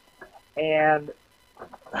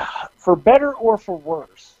for better or for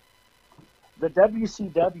worse, the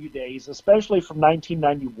WCW days, especially from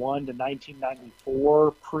 1991 to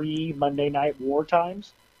 1994, pre-Monday Night War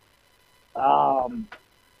times,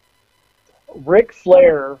 Ric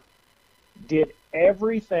Flair did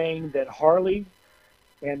everything that Harley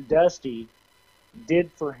and Dusty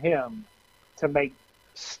did for him to make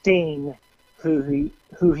Sting who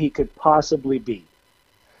he could possibly be.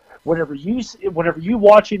 Whenever you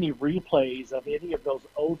watch any replays of any of those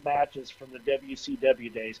old matches from the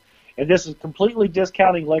WCW days, and this is completely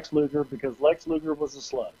discounting Lex Luger because Lex Luger was a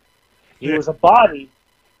slug. He was a body,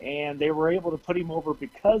 and they were able to put him over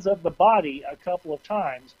because of the body a couple of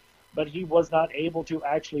times, but he was not able to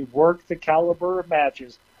actually work the caliber of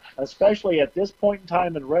matches, especially at this point in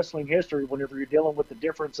time in wrestling history whenever you're dealing with the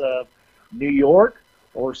difference of New York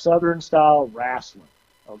or Southern style wrestling.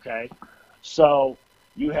 Okay? So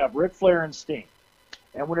you have Ric Flair and Sting.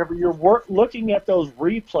 And whenever you're looking at those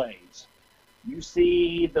replays, you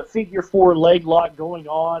see the figure four leg lock going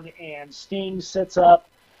on, and Sting sits up,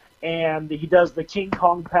 and he does the King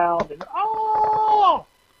Kong pound, and oh!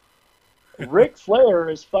 Ric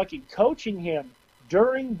Flair is fucking coaching him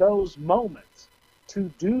during those moments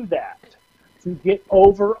to do that, to get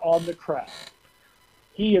over on the crowd.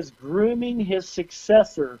 He is grooming his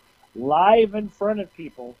successor live in front of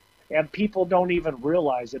people, and people don't even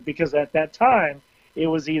realize it because at that time, it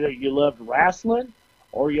was either you loved wrestling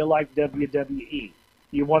or you liked WWE.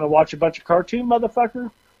 You want to watch a bunch of cartoon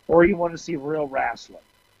motherfucker, or you want to see real wrestling.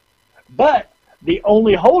 But the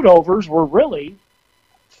only holdovers were really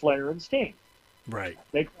Flair and Sting. Right.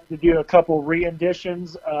 They tried to do a couple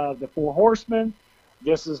renditions of the Four Horsemen.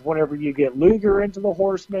 This is whenever you get Luger into the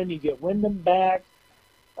Horsemen, you get Wyndham back.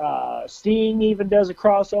 Sting even does a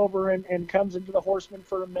crossover and comes into the Horsemen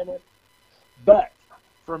for a minute. But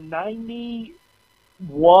from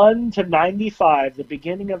 91 to 95, the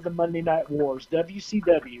beginning of the Monday Night Wars,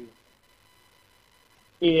 WCW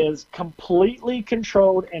is completely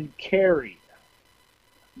controlled and carried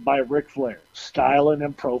by Ric Flair, Stylin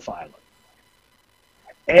and Profilin.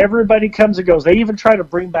 Everybody comes and goes. They even try to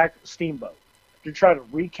bring back Steamboat to try to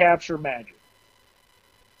recapture Magic.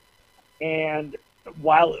 And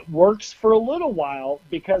while it works for a little while,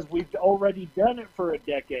 because we've already done it for a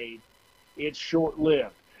decade, It's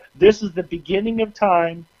short-lived. This is the beginning of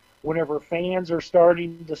time whenever fans are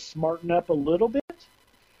starting to smarten up a little bit.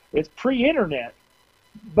 It's pre-internet,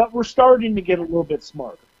 but we're starting to get a little bit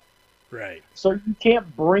smarter. Right. So you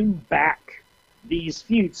can't bring back these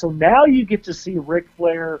feuds. So now you get to see Ric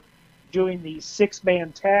Flair doing these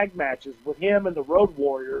 6-man tag matches with him and the Road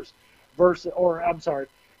Warriors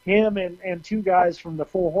him and two guys from the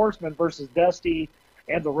Four Horsemen versus Dusty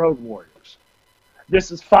and the Road Warriors.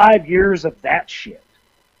 This is 5 years of that shit,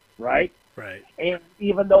 right? Right. And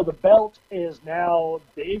even though the belt is now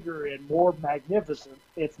bigger and more magnificent,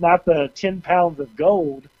 it's not the 10 pounds of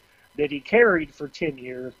gold that he carried for 10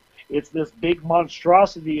 years. It's this big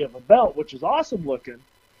monstrosity of a belt, which is awesome looking.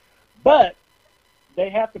 But they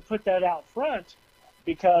have to put that out front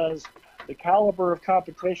because the caliber of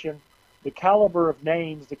competition, the caliber of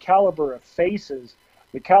names, the caliber of faces,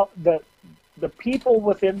 the people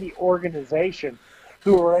within the organization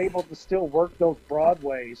who are able to still work those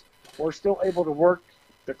Broadways or still able to work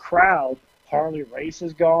the crowd. Harley Race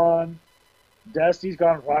is gone. Dusty's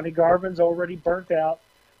gone. Ronnie Garvin's already burnt out.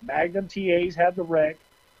 Magnum TA's had the wreck.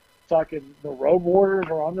 Fucking the Road Warriors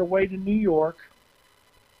are on their way to New York.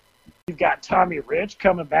 You've got Tommy Rich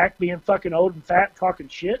coming back being fucking old and fat talking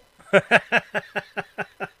shit.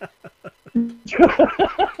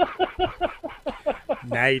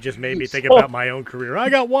 Now you just made me think about my own career. I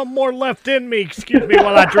got one more left in me. Excuse me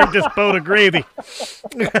while I drink this boat of gravy.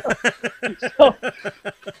 So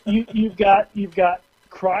you've got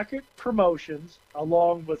Crockett Promotions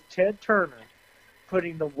along with Ted Turner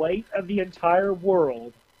putting the weight of the entire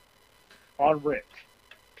world on Rick.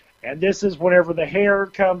 And this is whenever the hair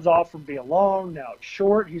comes off from being long, now it's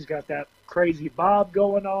short. He's got that crazy bob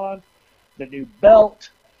going on, the new belt.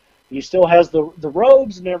 He still has the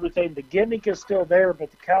robes and everything. The gimmick is still there, but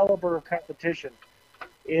the caliber of competition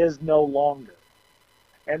is no longer.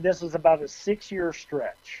 And this is about a 6-year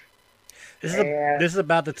stretch. This is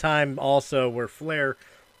about the time also where Flair,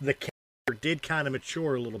 the character, did kind of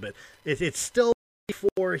mature a little bit. It's still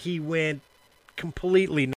before he went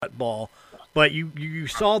completely nutball, but you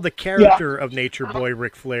saw the character of Nature Boy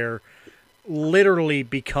Ric Flair literally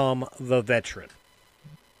become the veteran.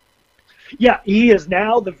 Yeah, he is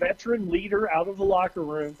now the veteran leader out of the locker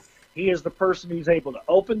room. He is the person who's able to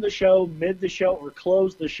open the show, mid the show, or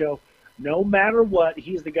close the show. No matter what,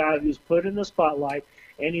 he's the guy who's put in the spotlight,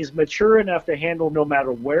 and he's mature enough to handle no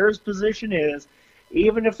matter where his position is,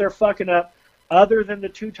 even if they're fucking up, other than the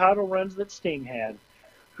 2 title runs that Sting had,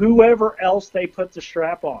 whoever else they put the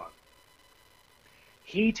strap on.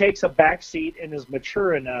 He takes a back seat and is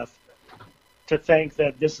mature enough to think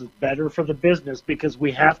that this is better for the business because we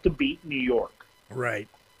have to beat New York. Right.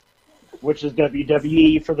 Which is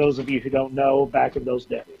WWE, for those of you who don't know, back in those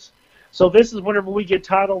days. So this is whenever we get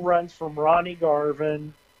title runs from Ronnie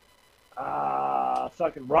Garvin,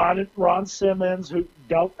 fucking Ron Simmons,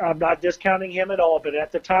 I'm not discounting him at all, but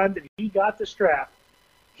at the time that he got the strap,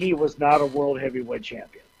 he was not a world heavyweight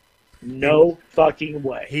champion. No fucking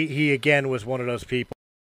way. He again was one of those people.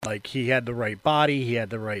 Like, he had the right body, he had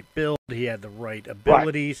the right build, he had the right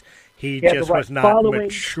abilities. Right. He just was not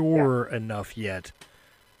mature enough yet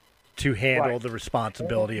to handle the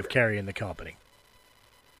responsibility of carrying the company.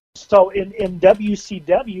 So in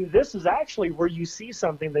WCW, this is actually where you see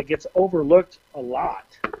something that gets overlooked a lot,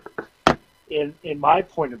 in my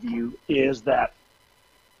point of view, is that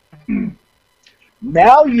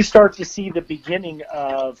now you start to see the beginning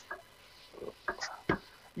of...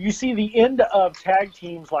 You see the end of tag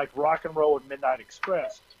teams like Rock and Roll and Midnight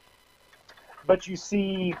Express, but you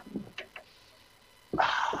see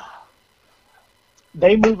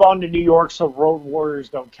they move on to New York, so Road Warriors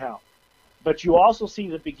don't count. But you also see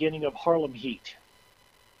the beginning of Harlem Heat.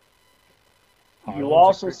 You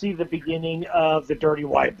also see the beginning of the Dirty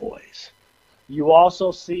White Boys. You also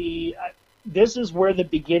see this is where the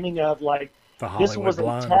beginning of this was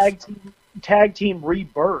Blondes. A tag team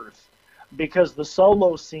rebirth. Because the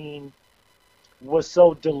solo scene was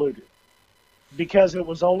so diluted. Because it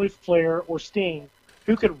was only Flair or Sting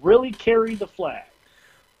who could really carry the flag.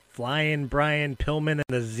 Flying Brian Pillman and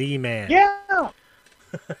the Z-Man. Yeah!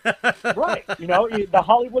 Right. The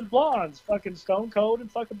Hollywood Blondes, fucking Stone Cold and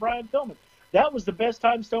fucking Brian Pillman. That was the best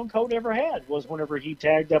time Stone Cold ever had, was whenever he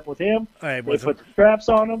tagged up with him. They put the straps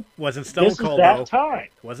on him. Wasn't Stone Cold, though. This is that time.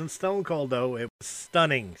 Wasn't Stone Cold, though. It was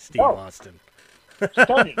stunning Steve Austin.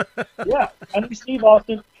 Stunning. Yeah. And Steve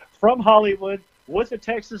Austin from Hollywood with a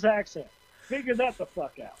Texas accent. Figure that the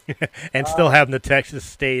fuck out. And still having the Texas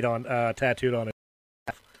state on tattooed on it.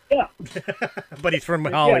 Yeah. But he's from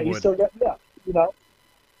Hollywood. Yeah, he still got,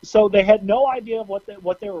 So they had no idea of what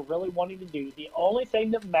they were really wanting to do. The only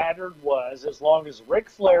thing that mattered was, as long as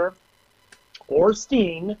Ric Flair or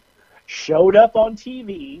Sting showed up on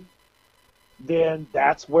TV, then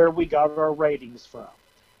that's where we got our ratings from.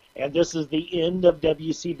 And this is the end of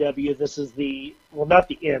WCW. This is not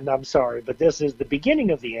the end, I'm sorry, but this is the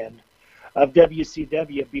beginning of the end of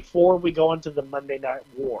WCW before we go into the Monday Night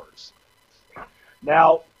Wars.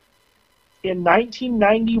 Now, in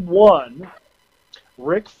 1991,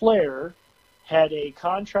 Ric Flair had a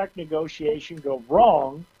contract negotiation go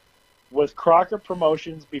wrong with Crockett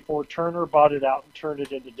Promotions before Turner bought it out and turned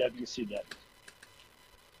it into WCW.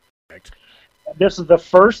 Right. This is the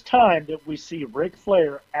first time that we see Ric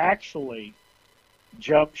Flair actually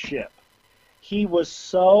jump ship. He was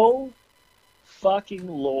so fucking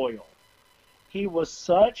loyal. He was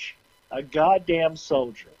such a goddamn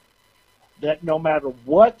soldier that no matter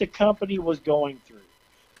what the company was going through,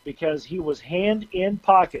 because he was hand in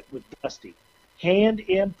pocket with Dusty, hand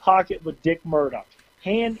in pocket with Dick Murdoch,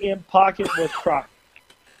 hand in pocket with Crockett,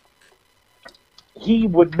 he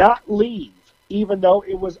would not leave, even though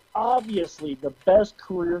it was obviously the best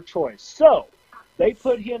career choice. So they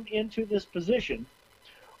put him into this position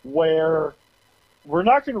where we're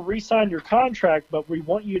not going to re-sign your contract, but we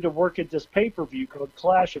want you to work at this pay-per-view called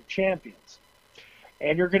Clash of Champions.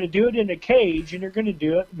 And you're going to do it in a cage, and you're going to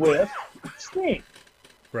do it with Sting.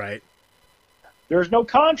 Right. There's no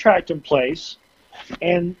contract in place,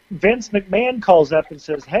 and Vince McMahon calls up and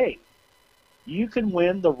says, hey, you can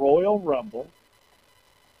win the Royal Rumble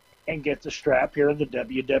and get the strap here in the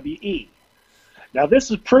WWE. Now, this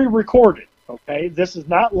is pre-recorded, okay? This is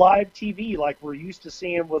not live TV like we're used to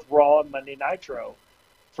seeing with Raw and Monday Nitro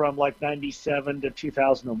from like 97 to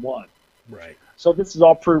 2001. Right. So this is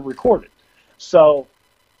all pre-recorded. So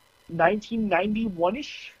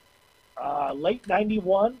 1991-ish, late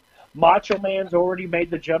 91, Macho Man's already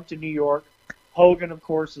made the jump to New York. Hogan, of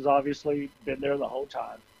course, has obviously been there the whole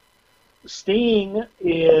time. Sting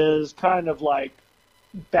is kind of like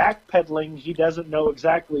backpedaling. He doesn't know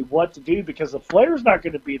exactly what to do because if Flair's not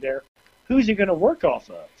going to be there, who's he going to work off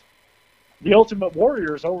of? The Ultimate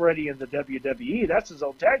Warrior is already in the WWE. That's his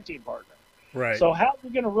own tag team partner. Right. So how's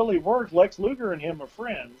it going to really work? Lex Luger and him are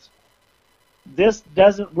friends. This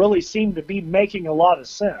doesn't really seem to be making a lot of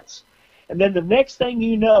sense. And then the next thing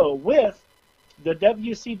you know, with the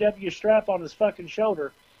WCW strap on his fucking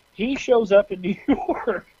shoulder, he shows up in New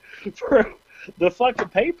York for the fucking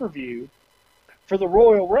pay-per-view for the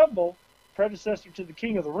Royal Rumble, predecessor to the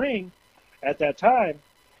King of the Ring at that time,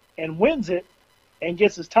 and wins it and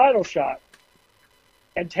gets his title shot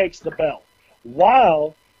and takes the belt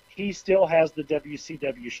while he still has the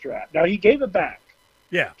WCW strap. Now, he gave it back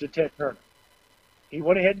to Ted Turner. He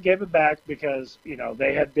went ahead and gave it back because, you know,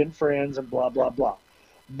 they had been friends and blah, blah, blah.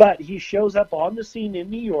 But he shows up on the scene in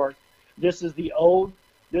New York. This is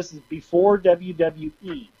before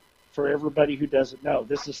WWE, for everybody who doesn't know.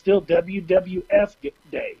 This is still WWF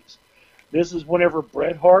days. This is whenever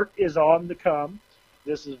Bret Hart is on the come.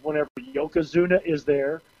 This is whenever Yokozuna is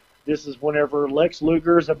there. This is whenever Lex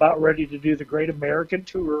Luger is about ready to do the Great American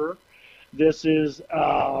Tour. This is...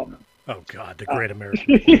 oh, God, the Great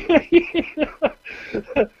American Tour.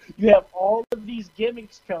 You have all of these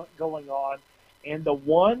gimmicks going on, and the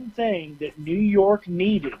one thing that New York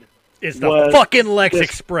needed is the fucking Lex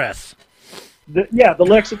Express. The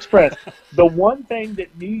Lex Express. The one thing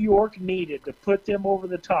that New York needed to put them over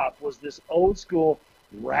the top was this old school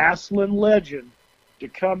wrestling legend to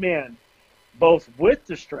come in, both with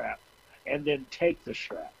the strap and then take the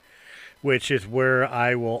strap. Which is where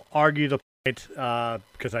I will argue the point,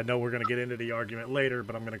 because I know we're going to get into the argument later,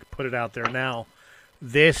 but I'm going to put it out there now.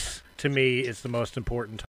 This, to me, is the most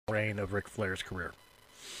important reign of Ric Flair's career.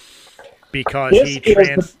 Because he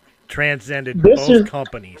transcended both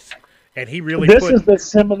companies. And he really This is the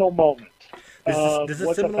seminal moment. This is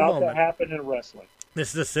what's a seminal about moment. to happen in wrestling. This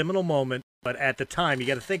is a seminal moment, but at the time, you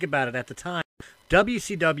got to think about it. At the time,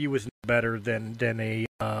 WCW was better than a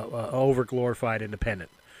over-glorified independent.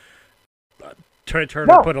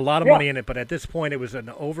 Turner put a lot of money in it, but at this point, it was an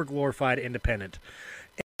over-glorified independent.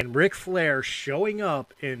 And Ric Flair showing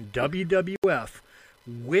up in WWF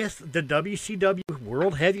with the WCW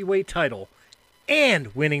World Heavyweight title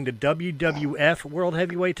and winning the WWF World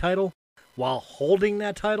Heavyweight title while holding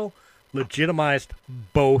that title legitimized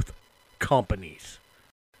both companies.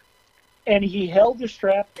 And he held the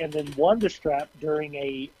strap and then won the strap during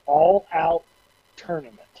a all-out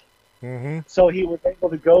tournament. Mm-hmm. So he was able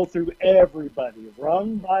to go through everybody,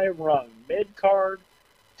 rung by rung, mid-card,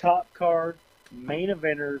 top card, main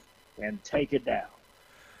eventers, and take it down.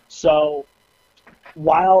 So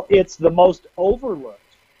while it's the most overlooked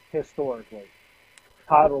historically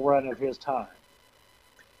title run of his time,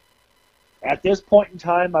 At this point in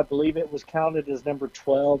time, I believe it was counted as number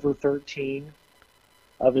 12 or 13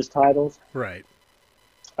 of his titles. Right.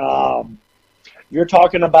 Um, you're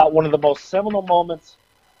talking about one of the most seminal moments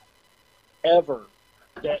ever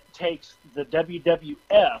that takes the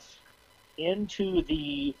WWF into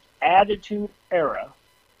the Attitude Era.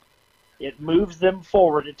 It moves them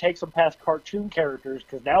forward. It takes them past cartoon characters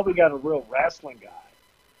because now we got a real wrestling guy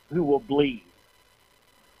who will bleed,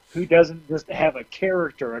 who doesn't just have a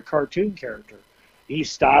character, a cartoon character.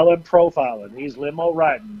 He's Stylin, Profilin. He's limo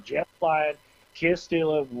riding, jet flying, kiss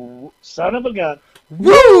stealing, son of a gun.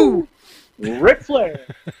 Woo! Ric Flair,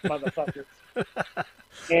 motherfucker.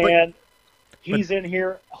 And he's in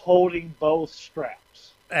here holding both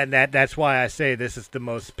straps. And that's why I say this is the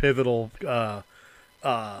most pivotal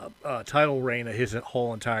title reign of his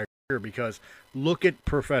whole entire career. Because look at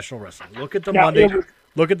professional wrestling. Look at the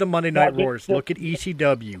Monday Night Wars. Look at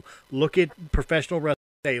ECW. Look at professional wrestling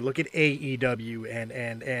today. Look at AEW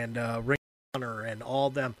and Ring of Honor and all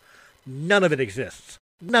them. None of it exists.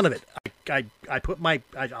 None of it.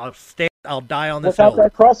 I'll die on this hill. Without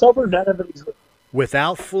that crossover, none of it exists.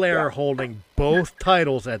 Without Flair holding both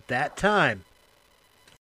titles at that time,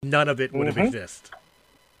 none of it would have existed.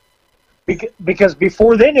 Because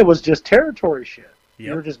before then, it was just territory shit. Yep.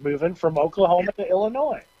 You were just moving from Oklahoma to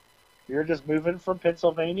Illinois. You're just moving from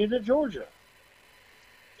Pennsylvania to Georgia.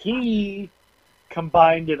 He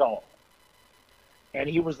combined it all. And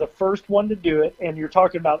he was the first one to do it. And you're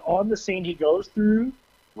talking about on the scene, he goes through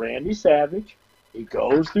Randy Savage. He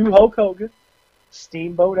goes through Hulk Hogan.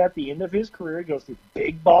 Steamboat at the end of his career. He goes through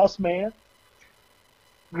Big Boss Man.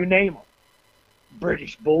 You name them.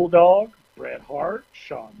 British Bulldog, Bret Hart,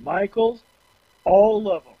 Shawn Michaels,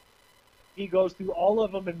 all of them. He goes through all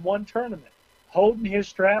of them in one tournament, holding his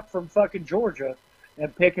strap from fucking Georgia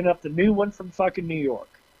and picking up the new one from fucking New York.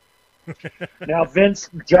 Now, Vince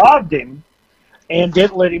jobbed him and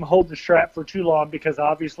didn't let him hold the strap for too long because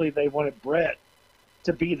obviously they wanted Bret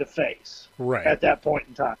to be the face at that point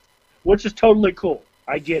in time, which is totally cool.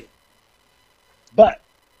 I get it. But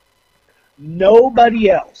nobody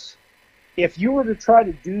else, if you were to try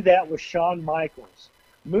to do that with Shawn Michaels,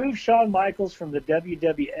 move Shawn Michaels from the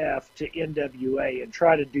WWF to NWA and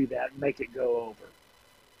try to do that and make it go over.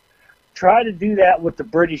 Try to do that with the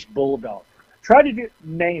British Bulldog.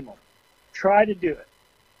 Name them. Try to do it.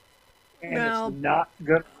 And it's not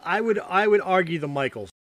good. I would argue the Michaels.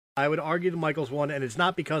 I would argue the Michaels one, and it's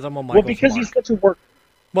not because I'm a Michaels. Well, because he's such a worker.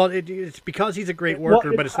 Well, it's because he's a great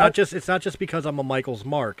worker, but it's not just because I'm a Michaels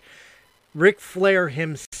mark. Ric Flair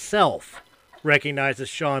himself recognizes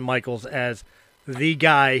Shawn Michaels as the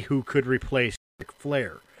guy who could replace Ric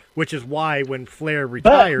Flair, which is why when Flair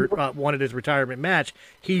retired, wanted his retirement match,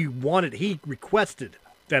 he requested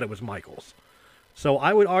that it was Michaels. So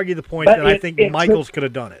I would argue the point that I think Michaels could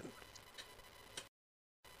have done it.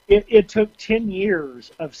 It took 10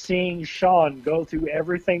 years of seeing Shawn go through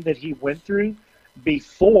everything that he went through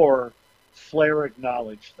before Flair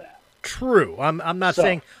acknowledged that. True. I'm not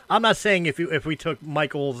saying if we took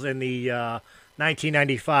Michaels in the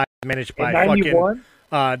 1995 managed by 91?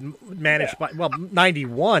 by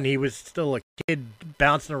 91 he was still a kid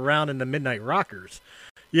bouncing around in the Midnight Rockers.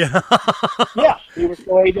 Yeah. Yeah, he was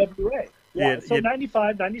for AWA. Yeah, so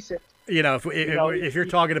 95, 96. If you're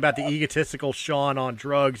talking about the egotistical Shawn on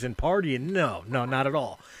drugs and partying, no, not at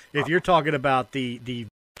all. If you're talking about the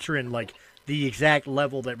veteran, like the exact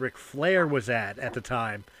level that Ric Flair was at the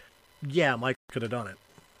time, yeah, Mike could have done it.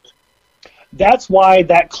 That's why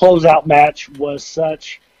that closeout match was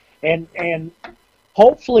such, and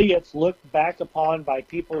hopefully it's looked back upon by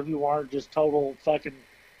people who aren't just total fucking,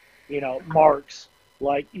 marks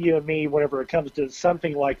like you and me whenever it comes to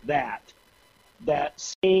something like that. That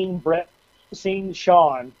seeing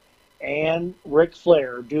Shawn and Ric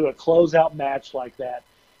Flair do a closeout match like that,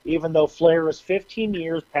 even though Flair is 15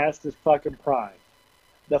 years past his fucking prime.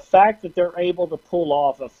 The fact that they're able to pull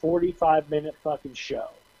off a 45-minute fucking show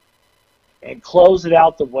and close it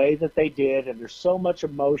out the way that they did, and there's so much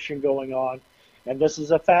emotion going on, and this is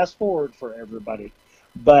a fast forward for everybody,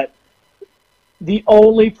 but the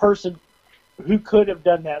only person who could have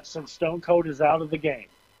done that since Stone Cold is out of the game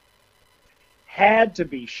had to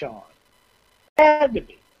be Shawn. Had to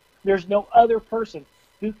be. There's no other person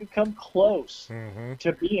who could come close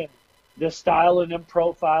to being the Stylin and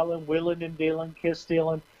Profilin, willing and dealing, kiss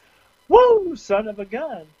stealing. Woo, son of a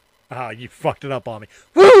gun. Ah, you fucked it up on me.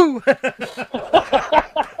 Woo!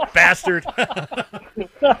 Bastard.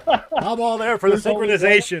 I'm all there for the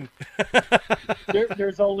synchronization.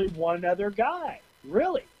 There's only one other guy,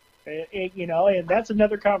 really. And that's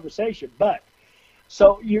another conversation. But,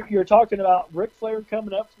 so you're talking about Ric Flair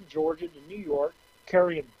coming up from Georgia to New York,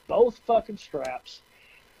 carrying both fucking straps,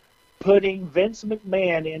 putting Vince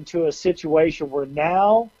McMahon into a situation where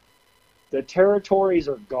now the territories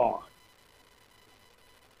are gone.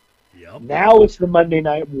 Yep. Now it's the Monday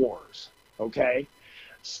Night Wars. Okay?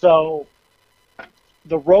 So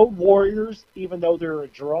the Road Warriors, even though they're a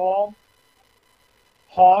draw,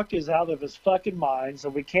 Hawk is out of his fucking mind, so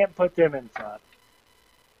we can't put them in front.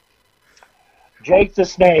 Jake the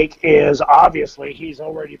Snake is obviously, he's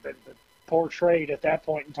already been portrayed at that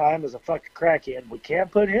point in time as a fucking crackhead. We can't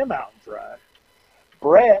put him out in front.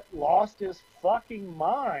 Brett lost his fucking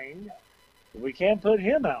mind. We can't put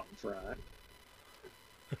him out in front.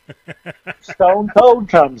 Stone Cold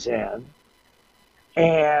comes in.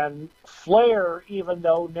 And Flair, even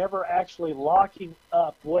though never actually locking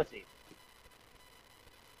up with him,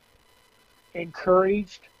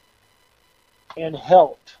 encouraged and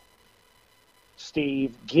helped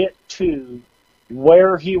Steve get to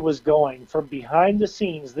where he was going from behind the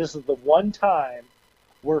scenes. This is the one time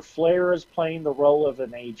where Flair is playing the role of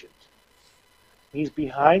an agent. He's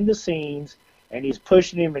behind the scenes and he's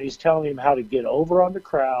pushing him and he's telling him how to get over on the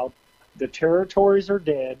crowd. The territories are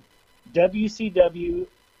dead. WCW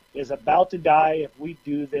is about to die if we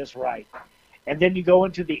do this right. And then you go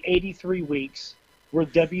into the 83 weeks where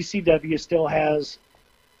WCW still has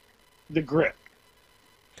the grip.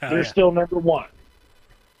 They're still number one.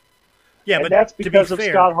 Yeah, and but that's because to be of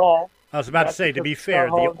fair, Scott Hall. I was about to say, to be fair,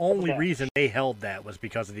 the only Hall reason they held that was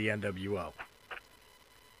because of the NWO.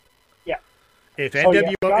 Yeah. If so,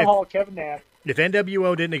 NWO, Scott Hall, Kevin Nash. If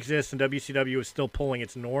NWO didn't exist and WCW was still pulling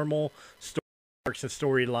its normal story arcs and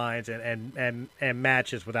storylines and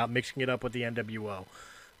matches without mixing it up with the NWO,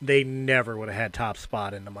 they never would have had top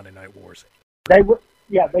spot in the Monday Night Wars. They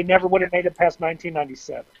never would have made it past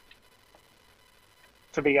 1997.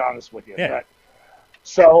 To be honest with you. Yeah. But,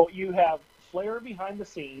 so you have Flair behind the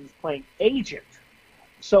scenes playing agent.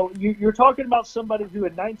 So you're talking about somebody who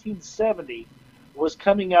in 1970 was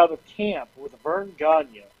coming out of camp with Vern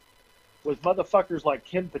Gagne, with motherfuckers like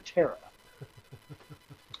Ken Patera,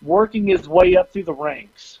 working his way up through the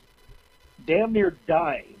ranks, damn near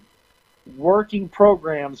dying, working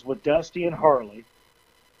programs with Dusty and Harley,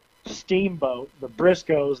 Steamboat, the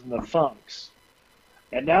Briscoes, and the Funks.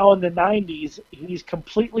 And now in the 90s, he's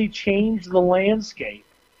completely changed the landscape,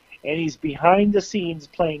 and he's behind the scenes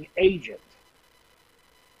playing agent,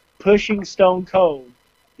 pushing Stone Cold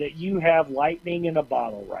that you have lightning in a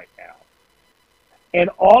bottle right now. And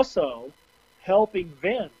also helping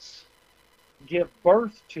Vince give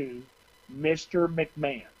birth to Mr.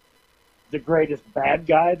 McMahon, the greatest bad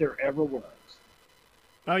guy there ever was.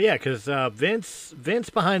 Oh, yeah, because Vince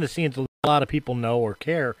behind the scenes, a lot of people know or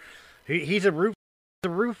care. He's a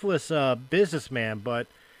ruthless businessman, but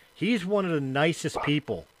he's one of the nicest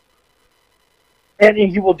people. And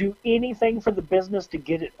he will do anything for the business to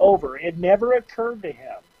get it over. It never occurred to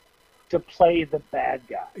him to play the bad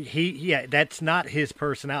guy. That's not his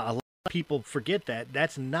personality. A lot of people forget that.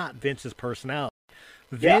 That's not Vince's personality.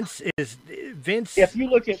 Vince. If you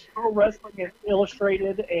look at Pro Wrestling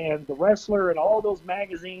Illustrated and The Wrestler and all those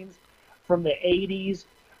magazines from the 80s,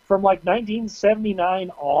 from like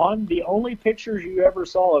 1979 on, the only pictures you ever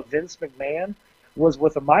saw of Vince McMahon was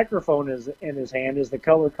with a microphone in his hand as the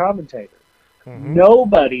color commentator. Mm-hmm.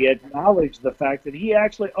 Nobody acknowledged the fact that he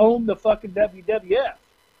actually owned the fucking WWF.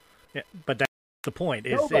 Yeah, but that's the point.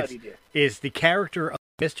 Nobody did. Is the character of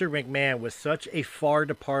Mr. McMahon was such a far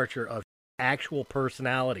departure of actual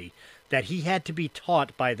personality that he had to be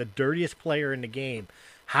taught by the dirtiest player in the game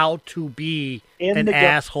how to be an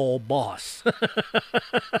asshole boss.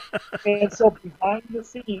 And so behind the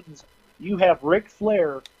scenes, you have Ric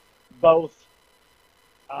Flair, both,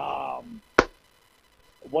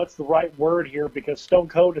 what's the right word here? Because Stone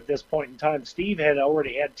Cold at this point in time, Steve had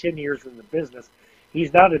already had 10 years in the business.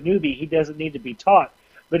 He's not a newbie. He doesn't need to be taught,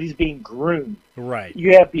 but he's being groomed. Right.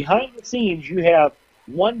 You have behind the scenes, you have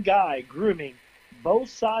one guy grooming both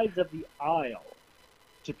sides of the aisle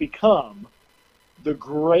to become the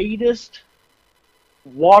greatest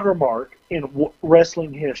watermark in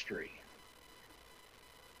wrestling history.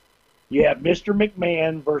 You have Mr.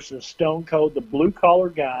 McMahon versus Stone Cold, the blue-collar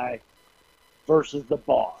guy, versus the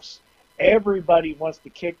boss. Everybody wants to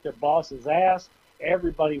kick their boss's ass.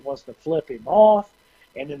 Everybody wants to flip him off.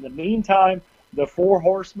 And in the meantime, the Four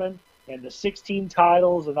Horsemen and the 16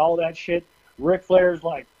 titles and all that shit, Ric Flair's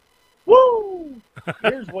like, woo!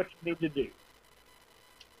 Here's what you need to do.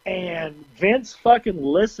 And Vince fucking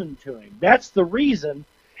listened to him. That's the reason,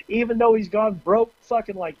 even though he's gone broke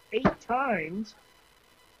fucking like 8 times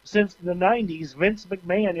since the 90s, Vince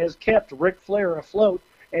McMahon has kept Ric Flair afloat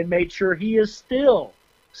and made sure he is still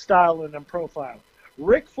styling and profiling.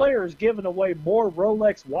 Ric Flair has given away more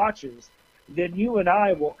Rolex watches than you and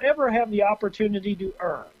I will ever have the opportunity to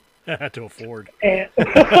earn. To afford. And,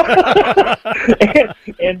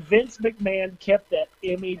 and Vince McMahon kept that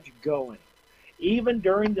image going. Even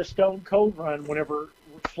during the Stone Cold run, whenever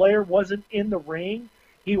Flair wasn't in the ring,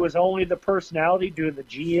 he was only the personality doing the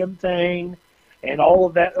GM thing and all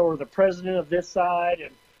of that, or the president of this side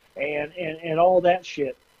and all that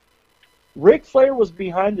shit. Ric Flair was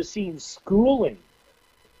behind the scenes schooling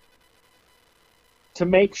to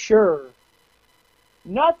make sure,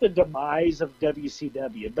 not the demise of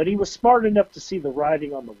WCW, but he was smart enough to see the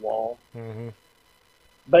writing on the wall. Mm-hmm.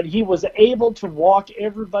 But he was able to walk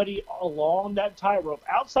everybody along that tightrope.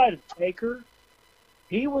 Outside of Taker,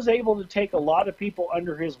 he was able to take a lot of people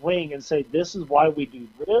under his wing and say, this is why we do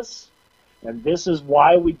this, and this is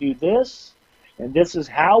why we do this, and this is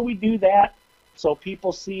how we do that, so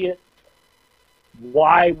people see it,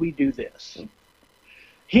 why we do this.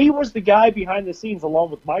 He was the guy behind the scenes,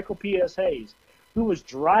 along with Michael P.S. Hayes, who was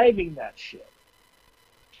driving that shit.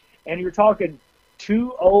 And you're talking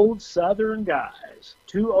two old Southern guys,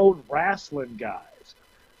 two old wrestling guys,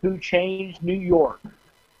 who changed New York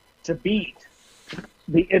to beat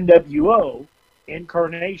the NWO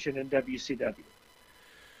incarnation in WCW.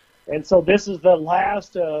 And so this is the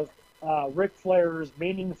last of Ric Flair's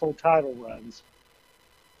meaningful title runs.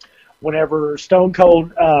 Whenever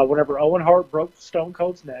whenever Owen Hart broke Stone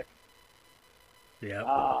Cold's neck,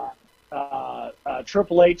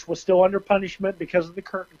 Triple H was still under punishment because of the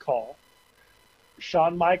curtain call.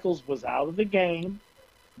 Shawn Michaels was out of the game.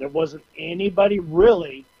 There wasn't anybody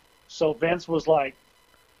really. So Vince was like,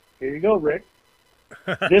 here you go, Rick.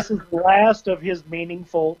 This is the last of his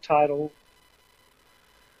meaningful title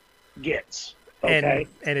gets. Okay?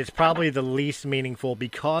 And it's probably the least meaningful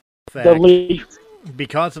because of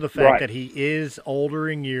the fact that he is older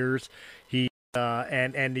in years. He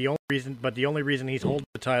and the only reason he's holding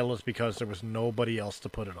the title is because there was nobody else to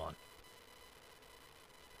put it on.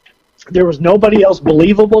 There was nobody else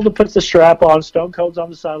believable to put the strap on. Stone Cold's on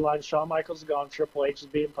the sideline. Shawn Michaels is gone. Triple H is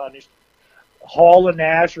being punished. Hall and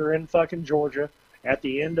Nash are in fucking Georgia at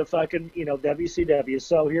the end of fucking, WCW.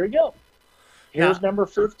 So here you go. Here's number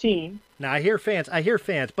 15. Now, I hear fans,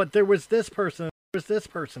 but there was this person.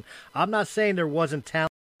 I'm not saying there wasn't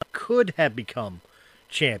talent that could have become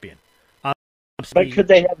champion. But could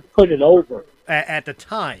they have put it over? At the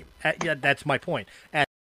time. That's my point. At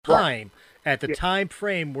the time. At the time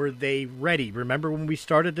frame, were they ready? Remember when we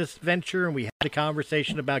started this venture and we had the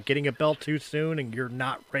conversation about getting a belt too soon and you're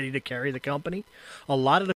not ready to carry the company? A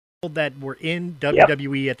lot of the people that were in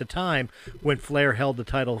WWE at the time when Flair held the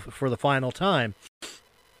title for the final time,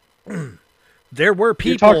 there were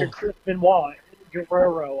people... You're talking Chris Benoit,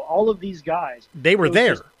 Guerrero, all of these guys. They were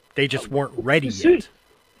there. They just weren't ready yet.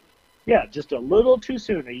 Yeah, just a little too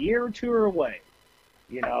soon. A year or two away.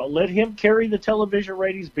 Let him carry the television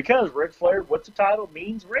ratings because Ric Flair, with the title,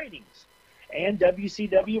 means ratings. And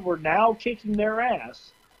WCW were now kicking their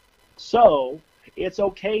ass. So it's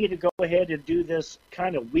okay to go ahead and do this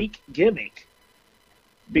kind of weak gimmick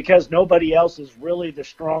because nobody else is really the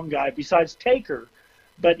strong guy besides Taker.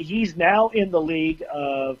 But he's now in the league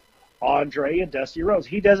of Andre and Dusty Rhodes.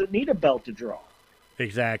 He doesn't need a belt to draw.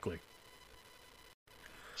 Exactly.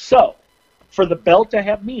 So, for the belt to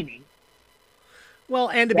have meaning, well,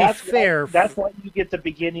 and to be fair... That's why you get the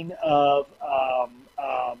beginning of,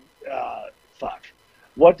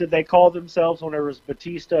 what did they call themselves when it was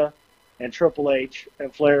Batista and Triple H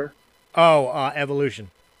and Flair? Evolution.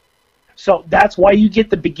 So that's why you get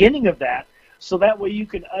the beginning of that, so that way you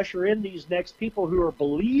can usher in these next people who are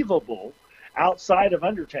believable outside of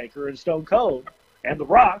Undertaker and Stone Cold and The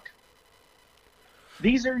Rock.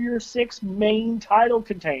 These are your 6 main title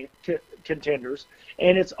contenders,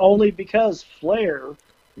 and it's only because Flair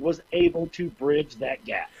was able to bridge that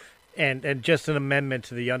gap. And just an amendment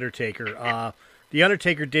to The Undertaker. The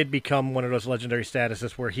Undertaker did become one of those legendary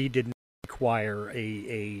statuses where he didn't require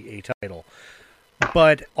a title.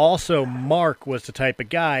 But also, Mark was the type of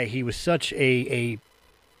guy, he was such a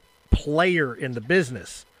player in the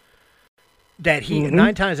business that he,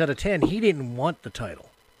 9 times out of 10, he didn't want the title.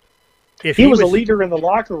 If he was a leader in the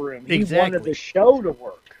locker room. He wanted the show to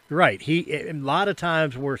work. Right. A lot of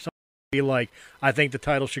times where someone would be like, I think the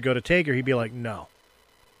title should go to Taker, he'd be like, no.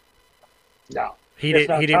 No. It's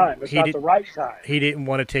not the right time. He didn't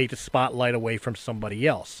want to take the spotlight away from somebody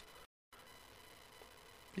else.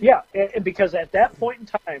 Yeah, and because at that point in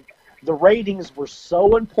time, the ratings were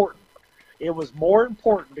so important. It was more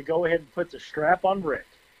important to go ahead and put the strap on Rick.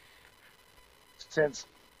 Since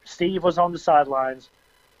Steve was on the sidelines,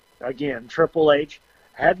 again, Triple H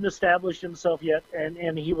hadn't established himself yet,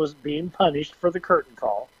 and he was being punished for the curtain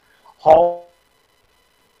call. Hall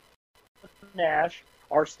and Nash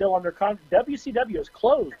are still under contract. WCW is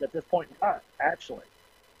closed at this point in time, actually.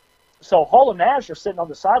 So Hall and Nash are sitting on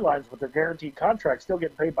the sidelines with their guaranteed contract, still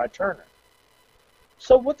getting paid by Turner.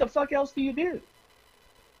 So what the fuck else do you do?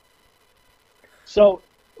 So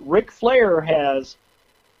Ric Flair has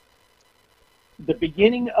the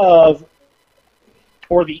beginning of,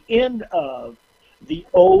 or the end of, the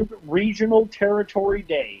old regional territory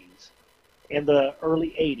days in the early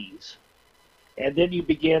 80s. And then you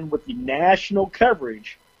begin with the national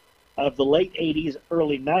coverage of the late 80s,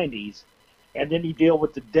 early 90s. And then you deal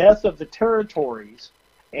with the death of the territories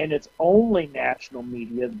and its only national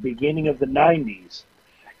media at the beginning of the 90s.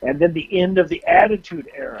 And then the end of the Attitude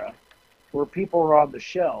Era, where people are on the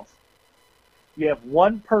shelf. You have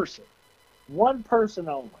one person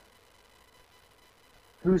only,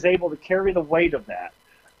 who's able to carry the weight of that,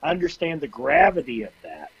 understand the gravity of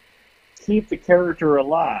that, keep the character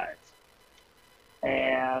alive,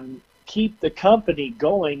 and keep the company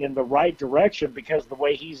going in the right direction, because the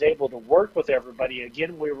way he's able to work with everybody,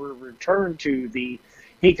 again, we were returned to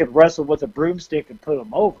he could wrestle with a broomstick and put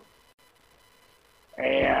them over.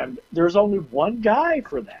 And there's only one guy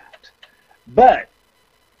for that. But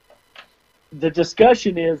the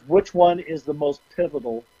discussion is which one is the most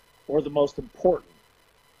pivotal or the most important.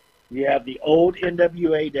 You have the old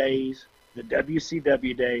NWA days, the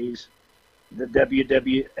WCW days, the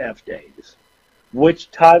WWF days.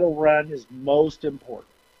 Which title run is most important?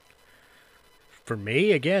 For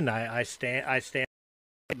me, again, I stand at the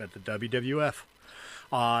WWF.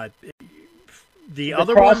 The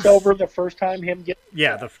other crossover ones, the first time him get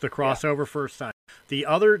the crossover first time. The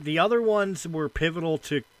other ones were pivotal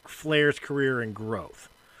to Flair's career and growth,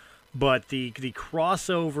 but the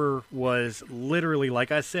crossover was literally,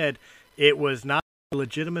 like I said, it was not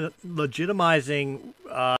legitimizing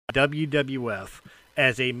WWF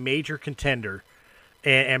as a major contender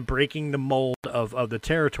and breaking the mold of the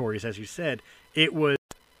territories, as you said. It was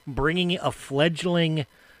bringing a fledgling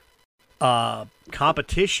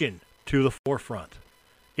competition to the forefront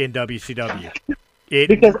in WCW.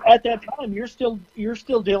 Because at that time you're still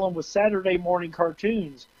dealing with Saturday morning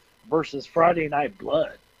cartoons versus Friday Night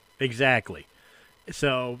Blood. Exactly.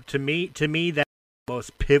 So to me that's the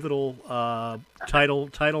most pivotal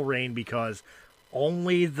title reign, because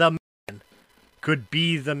only the man could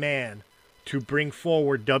be the man to bring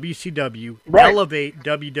forward WCW, right, elevate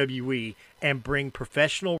WWE, and bring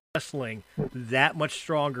professional wrestling that much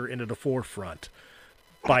stronger into the forefront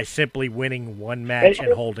by simply winning one match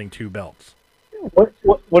and holding two belts.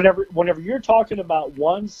 Whenever you're talking about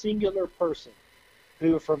one singular person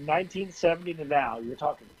who from 1970 to now, you're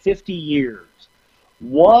talking 50 years,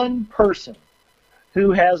 one person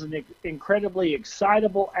who has an incredibly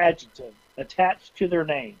excitable adjective attached to their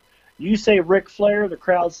name. You say Ric Flair, the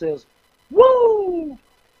crowd says, "Woo!"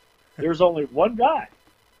 There's only one guy.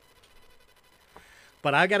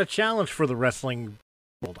 But I got a challenge for the wrestling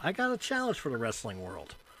world.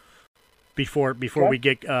 Before okay, we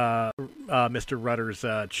get Mr. Rutter's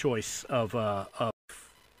choice of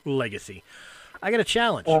legacy, I got a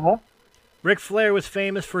challenge. Uh-huh. Ric Flair was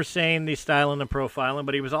famous for saying the Stylin and Profilin,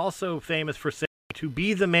 but he was also famous for saying, to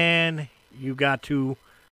be the man, you got to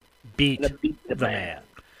beat the man.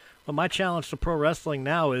 Well, my challenge to pro wrestling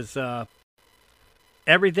now is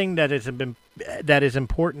everything that is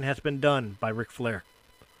important has been done by Ric Flair.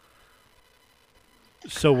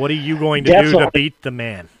 So what are you going to do to beat the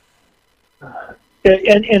man?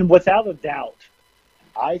 And without a doubt,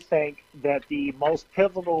 I think that the most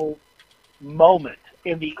pivotal moment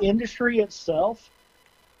in the industry itself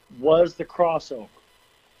was the crossover.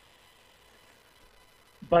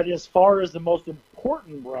 But as far as the most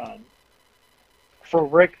important run for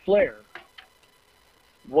Ric Flair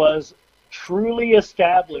was truly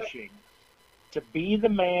establishing, to be the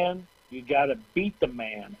man, you got to beat the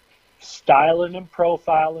man. Styling and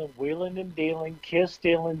profiling, wheeling and dealing, kiss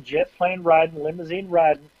stealing, jet plane riding, limousine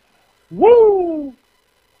riding. Woo!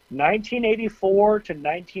 1984 to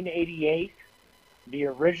 1988, the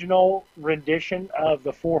original rendition of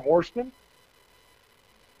the Four Horsemen,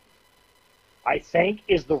 I think,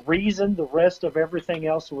 is the reason the rest of everything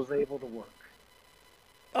else was able to work.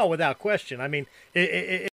 Oh, without question. I mean,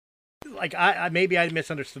 like I maybe I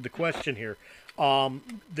misunderstood the question here.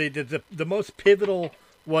 The most pivotal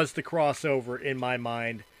was the crossover in my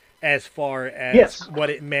mind, as far as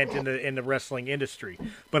what it meant in the wrestling industry.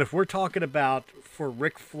 But if we're talking about for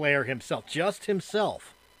Ric Flair himself, just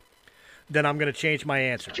himself, then I'm going to change my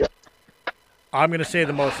answer. I'm going to say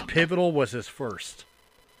the most pivotal was his first,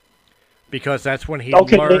 because that's when he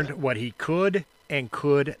learned what he could and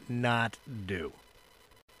could not do.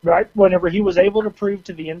 Right? Whenever he was able to prove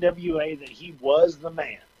to the NWA that he was the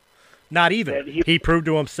man. Not even. He proved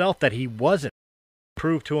to himself that he wasn't.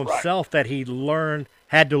 Proved to himself that he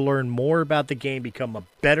had to learn more about the game, become a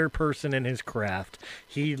better person in his craft.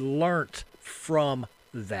 He learned from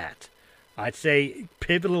that. I'd say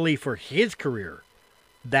pivotally for his career,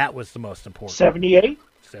 that was the most important. 78?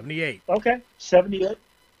 78. Okay. 78.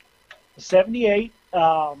 78.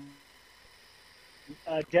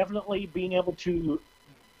 Definitely being able to,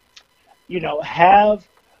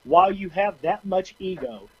 while you have that much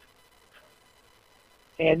ego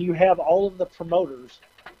and you have all of the promoters,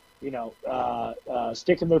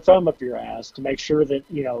 sticking their thumb up your ass to make sure that,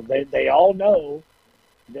 they all know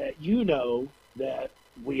that that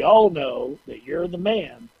we all know that you're the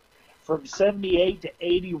man. From 78 to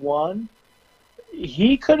 81,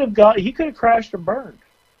 he could have crashed and burned.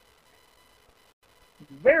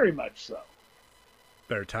 Very much so.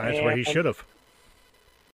 There are times where he should have.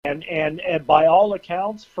 And by all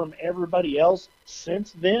accounts from everybody else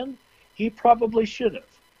since then, he probably should have.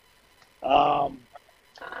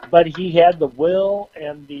 But he had the will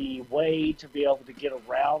and the way to be able to get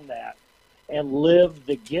around that and live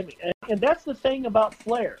the gimmick. And that's the thing about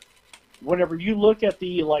Flair. Whenever you look at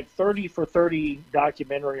the 30 for 30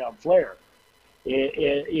 documentary on Flair,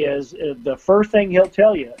 it is the first thing he'll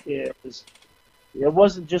tell you is it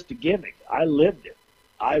wasn't just a gimmick. I lived it.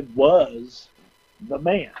 I was the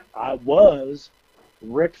man. I was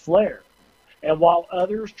Ric Flair. And while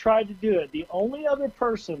others tried to do it, the only other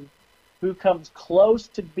person who comes close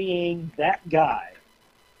to being that guy,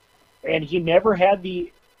 and he never had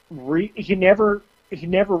he never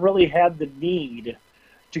really had the need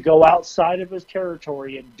to go outside of his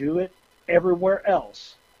territory and do it everywhere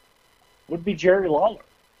else, would be Jerry Lawler.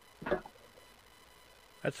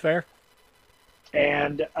 That's fair.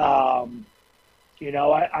 And I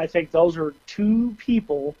think those are two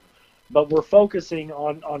people, but we're focusing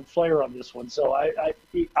on Flair on this one. So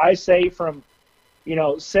I say from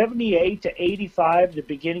 78 to 85, the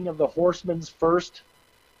beginning of the Horsemen's first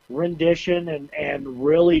rendition and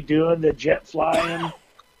really doing the jet flying,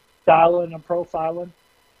 Stylin and Profilin.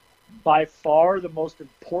 By far the most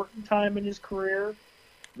important time in his career,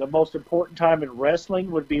 the most important time in wrestling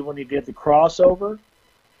would be when he did the crossover.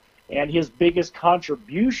 And his biggest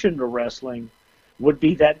contribution to wrestling would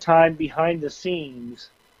be that time behind the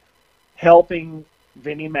scenes helping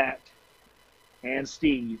Vinnie Mac and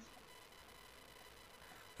Steve.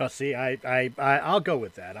 See, I'll go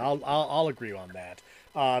with that. I'll agree on that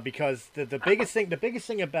because the biggest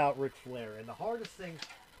thing about Ric Flair, and the hardest thing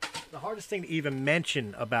to even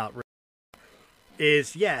mention about Ric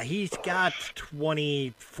is he's got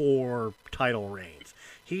 24 title reigns.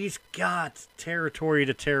 He's got territory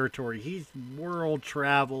to territory. He's world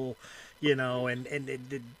travel, and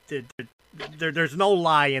there's no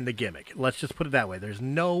lie in the gimmick. Let's just put it that way. There's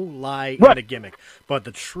no lie in the gimmick. But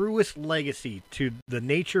the truest legacy to the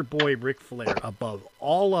Nature Boy Ric Flair above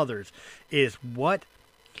all others is what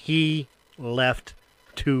he brought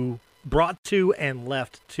to and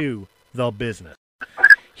left to the business.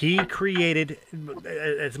 He created,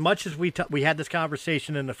 as much as we had this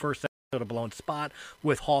conversation in the first episode of Blown Spot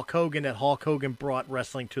with Hulk Hogan, that Hulk Hogan brought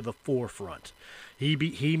wrestling to the forefront.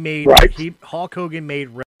 Hulk Hogan made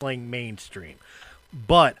wrestling mainstream,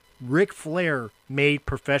 but Ric Flair made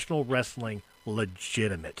professional wrestling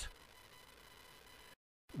legitimate.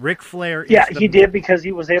 Ric Flair, he did, because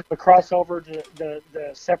he was able to cross over to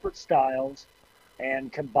the separate styles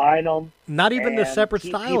and combine them. Not even the separate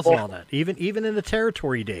styles and all that. Even in the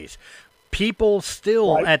territory days, people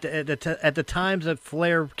still at the times that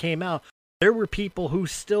Flair came out, there were people who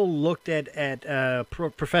still looked at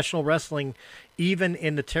professional wrestling, even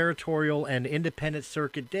in the territorial and independent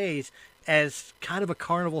circuit days, as kind of a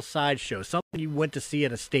carnival sideshow, something you went to see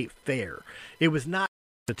at a state fair. It was not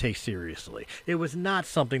to take seriously. It was not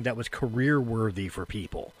something that was career worthy for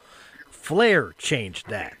people. Flair changed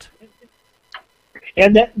that.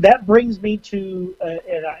 And that brings me to,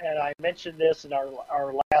 and I mentioned this in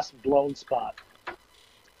our last Blown Spot,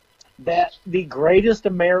 that the greatest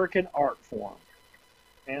American art form,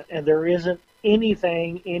 and there isn't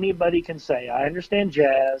anything anybody can say. I understand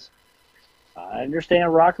jazz, I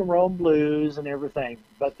understand rock and roll and blues and everything,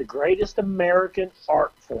 but the greatest American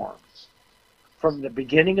art form from the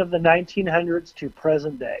beginning of the 1900s to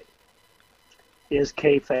present day is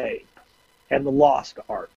kayfabe and the lost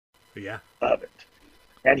art of it.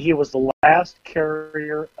 And he was the last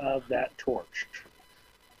carrier of that torch.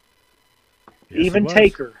 Yes, even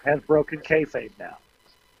Taker has broken kayfabe now.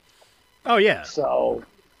 Oh, yeah. So,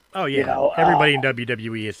 everybody in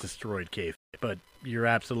WWE has destroyed kayfabe, but you're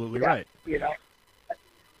absolutely right.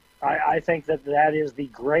 I think that is the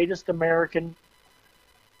greatest American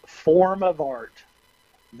form of art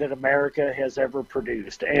that America has ever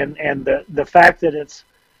produced, and the fact that it's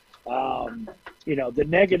the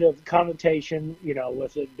negative connotation,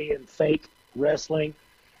 with it being fake wrestling,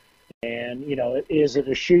 and is it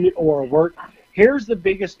a shoot or a work? Here's the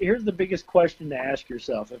biggest question to ask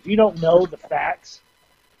yourself. If you don't know the facts,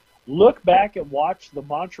 look back and watch the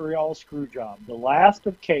Montreal Screwjob, the last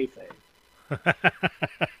of kayfabe.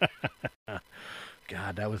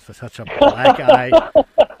 God, that was such a black eye.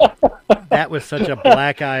 That was such a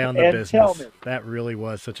black eye on the And business. tell me. That really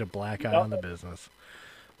was such a black eye on the business.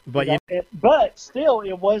 But But still,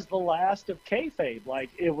 it was the last of kayfabe. Like,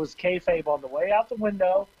 it was kayfabe on the way out the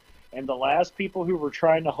window, and the last people who were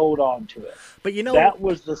trying to hold on to it. But that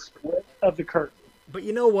was the split of the curtain. But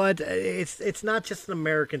you know what? It's not just an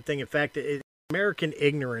American thing. In fact, it's American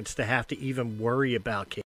ignorance to have to even worry about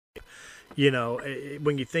kayfabe.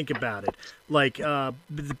 When you think about it, like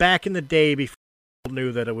back in the day before people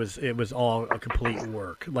knew that it was all a complete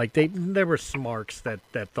work. Like there were smarks that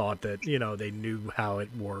thought that they knew how it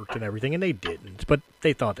worked and everything, and they didn't, but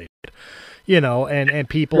they thought they did. And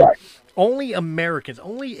people, right. Only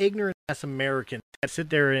ignorant ass Americans that sit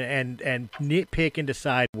there and nitpick and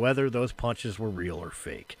decide whether those punches were real or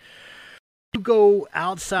fake. You go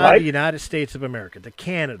outside the United States of America, to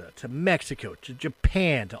Canada, to Mexico, to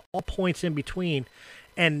Japan, to all points in between,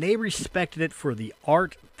 and they respected it for the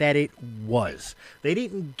art that it was. They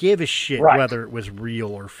didn't give a shit whether it was real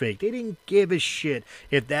or fake. They didn't give a shit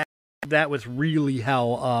if that was really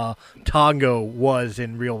how Tongo was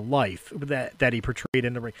in real life, that he portrayed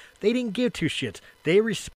in the ring. They didn't give two shits. They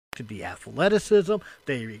respected the athleticism.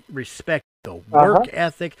 They respected the work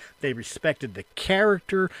ethic. They respected the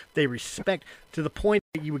character. They respect to the point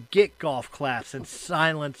that you would get golf claps and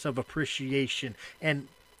silence of appreciation and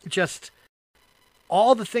just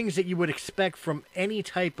all the things that you would expect from any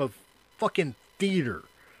type of fucking theater,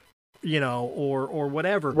 or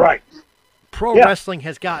whatever. Right. Pro wrestling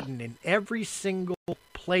has gotten in every single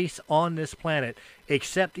place on this planet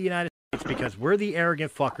except the United States, because we're the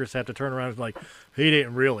arrogant fuckers that have to turn around and be like, he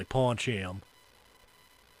didn't really punch him.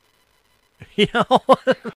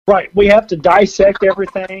 Right. We have to dissect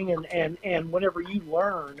everything, and whenever you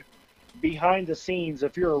learn behind the scenes,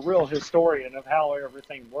 if you're a real historian of how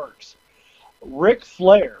everything works, Ric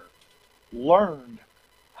Flair learned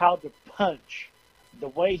how to punch the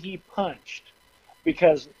way he punched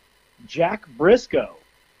because Jack Briscoe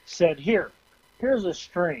said, here's a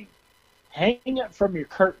string. Hang it from your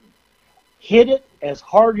curtain. Hit it as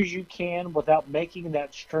hard as you can without making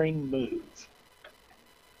that string move.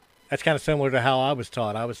 That's kind of similar to how I was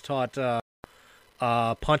taught. I was taught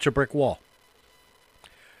punch a brick wall.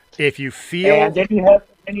 If you feel, and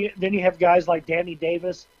then you have guys like Danny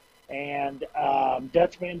Davis and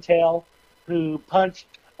Dutch Mantel who punched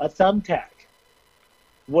a thumbtack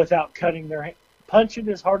without cutting their hand. Punch it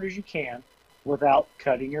as hard as you can without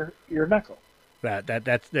cutting your knuckle.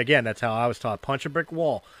 That's how I was taught. Punch a brick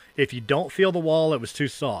wall. If you don't feel the wall, it was too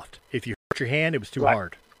soft. If you hurt your hand, it was too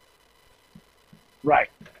hard. Right.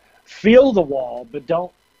 Feel the wall, but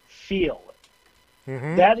don't feel it.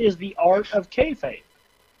 Mm-hmm. That is the art of kayfabe,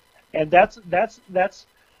 and that's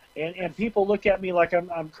and people look at me like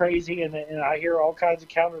I'm crazy, and I hear all kinds of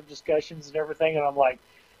counter discussions and everything, and I'm like,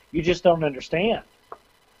 you just don't understand.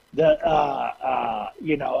 I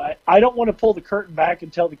don't want to pull the curtain back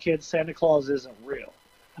and tell the kids Santa Claus isn't real.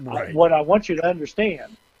 Right. What I want you to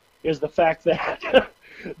understand is the fact that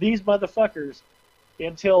these motherfuckers,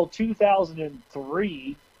 until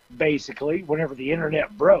 2003, basically, whenever the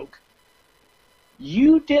internet broke,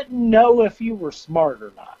 you didn't know if you were smart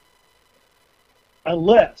or not,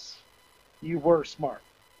 unless you were smart.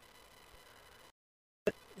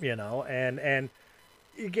 And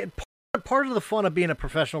you get part of the fun of being a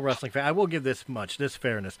professional wrestling fan. I will give this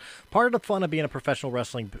fairness. Part of the fun of being a professional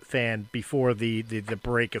wrestling fan before the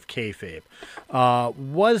break of kayfabe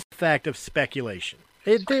was the fact of speculation.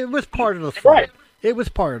 It was part of the fun. Right. It was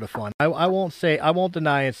part of the fun. I won't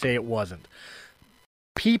deny and say it wasn't.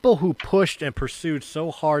 People who pushed and pursued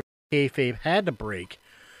so hard kayfabe had to break.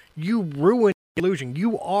 You ruined the illusion.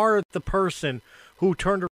 You are the person who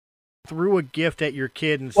turned around, threw a gift at your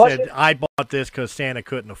kid and said, I bought this because Santa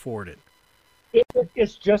couldn't afford it.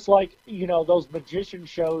 It's just like, those magician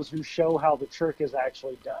shows who show how the trick is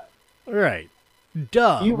actually done. Right.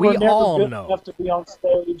 Duh. You we were never all good know. enough to be on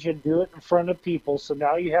stage and do it in front of people, so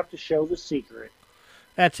now you have to show the secret.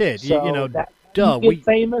 That's it. So duh. You get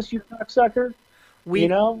famous, you cocksucker. We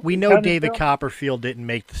know David Copperfield didn't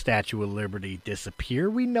make the Statue of Liberty disappear.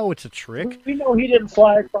 We know it's a trick. We know he didn't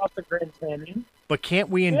fly across the Grand Canyon. But can't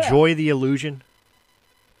we enjoy the illusion?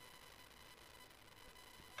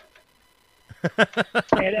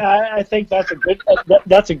 And I think that's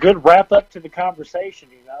a good wrap up to the conversation.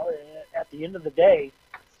 At the end of the day,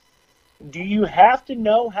 do you have to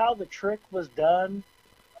know how the trick was done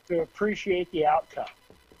to appreciate the outcome?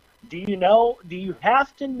 Do you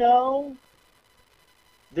have to know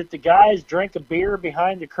that the guys drank a beer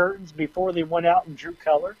behind the curtains before they went out and drew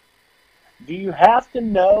color? Do you have to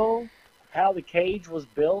know how the cage was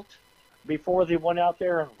built before they went out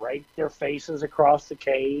there and raked their faces across the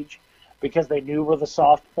cage because they knew where the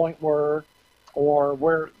soft point were or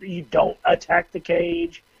where you don't attack the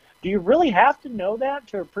cage? Do you really have to know that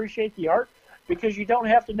to appreciate the art? Because you don't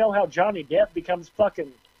have to know how Johnny Depp becomes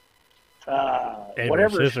fucking Edward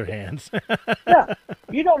whatever. Scissorhands. Yeah,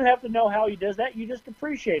 you don't have to know how he does that. You just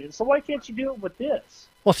appreciate it. So why can't you do it with this?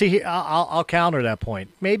 Well, see, I'll counter that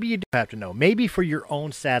point. Maybe you do have to know. Maybe for your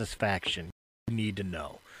own satisfaction, you need to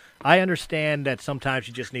know. I understand that sometimes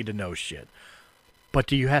you just need to know shit. But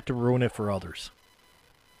do you have to ruin it for others?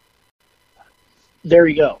 There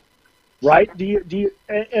you go. Right?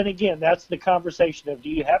 And again, that's the conversation of,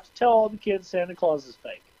 do you have to tell all the kids Santa Claus is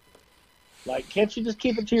fake? Like, can't you just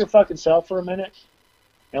keep it to your fucking self for a minute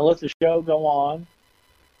and let the show go on?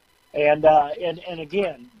 And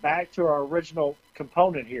again, back to our original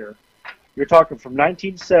component here. You're talking from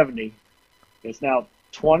 1970. It's now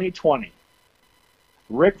 2020.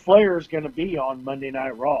 Ric Flair is going to be on Monday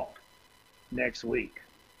Night Raw next week.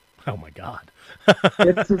 Oh my God!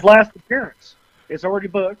 It's his last appearance. It's already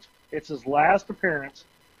booked. It's his last appearance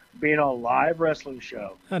being on a live wrestling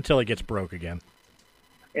show. Until he gets broke again.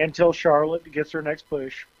 Until Charlotte gets her next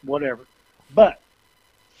push, whatever. But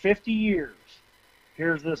 50 years,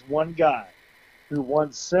 here's this one guy who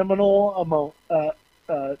one seminal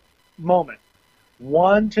moment,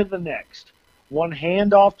 one to the next, one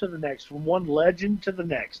handoff to the next, from one legend to the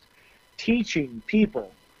next, teaching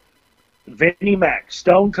people, Vinnie Mac,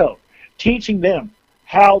 Stone Cold, teaching them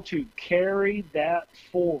how to carry that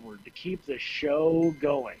forward to keep the show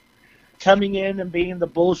going. Coming in and being the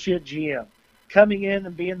bullshit GM. Coming in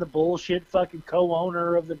and being the bullshit fucking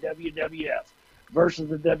co-owner of the WWF versus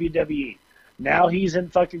the WWE. Now he's in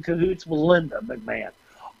fucking cahoots with Linda McMahon.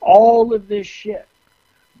 All of this shit.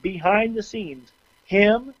 Behind the scenes,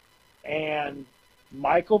 him and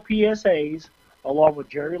Michael PSAs, along with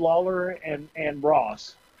Jerry Lawler and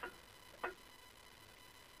Ross.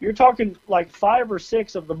 You're talking like 5 or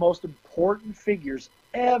 6 of the most important figures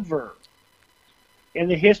ever in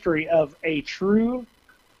the history of a true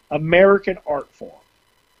American art form.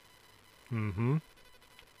 Mm-hmm.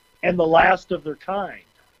 And the last of their kind.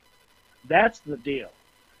 That's the deal.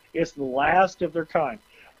 It's the last of their kind.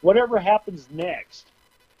 Whatever happens next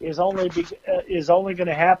is only going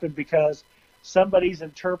to happen because somebody's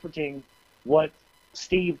interpreting what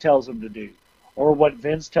Steve tells them to do, or what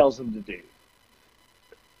Vince tells them to do,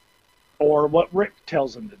 or what Rick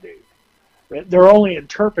tells them to do. They're only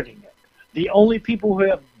interpreting it. The only people who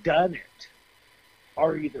have done it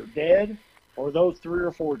are either dead or those 3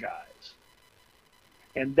 or 4 guys.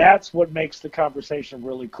 And that's what makes the conversation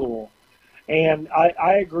really cool. And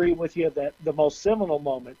I agree with you that the most seminal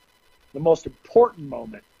moment, the most important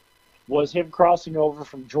moment, was him crossing over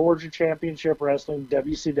from Georgia Championship Wrestling,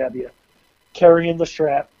 WCW, carrying the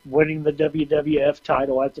strap, winning the WWF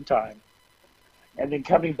title at the time, and then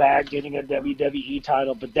coming back, getting a WWE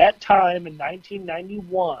title. But that time in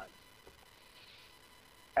 1991,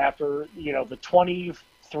 after, the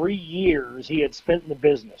 23 years he had spent in the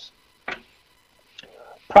business,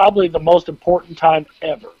 probably the most important time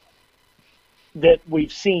ever that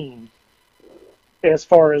we've seen as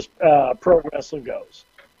far as pro wrestling goes,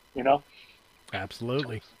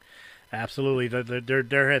 Absolutely.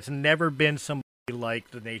 There has never been somebody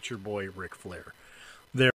like the Nature Boy Ric Flair.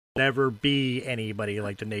 There will never be anybody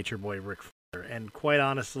like the Nature Boy Ric Flair. And quite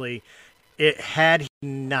honestly, had he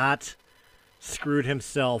not screwed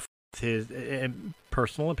himself with his, in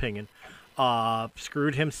personal opinion,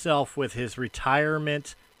 screwed himself with his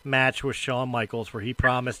retirement match with Shawn Michaels, where he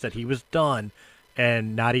promised that he was done,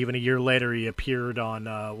 and not even a year later he appeared on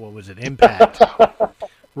Impact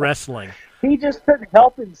Wrestling. He just couldn't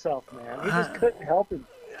help himself, man. He just couldn't help himself.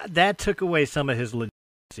 That took away some of his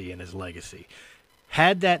legitimacy and his legacy.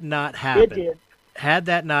 Had that not happened,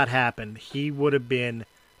 he would have been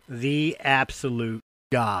the absolute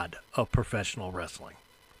god of professional wrestling.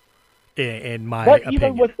 In my opinion. But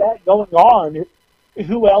even with that going on,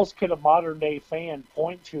 who else could a modern day fan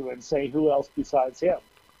point to and say who else besides him?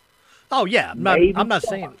 Oh yeah, I'm not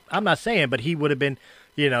saying, but he would have been,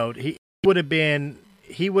 he would have been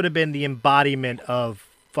the embodiment of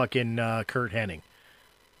fucking Kurt Hennig.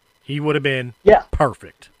 He would have been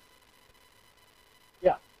perfect.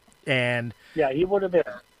 Yeah. And yeah, he would have been.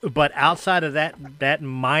 But outside of that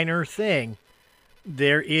minor thing,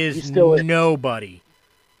 there is still is. nobody,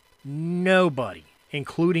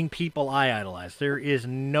 including people I idolize. There is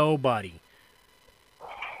nobody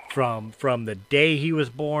from the day he was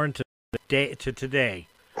born to the day to today.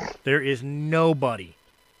 There is nobody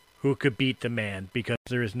who could beat the man, because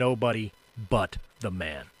there is nobody but the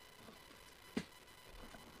man.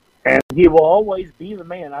 And he will always be the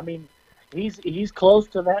man. I mean, he's close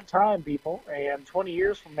to that time, people. And 20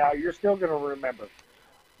 years from now, you're still going to remember.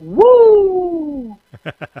 Woo!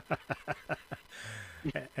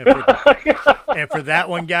 and for that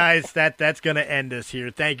one, guys, that's going to end us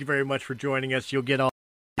here. Thank you very much for joining us. You'll get all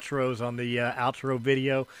the outros on the outro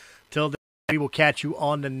video. Till then, we will catch you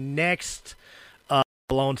on the next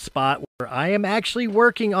blown spot, where I am actually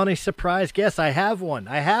working on a surprise guest. I have one.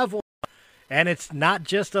 And it's not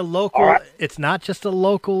just a local. Right. It's not just a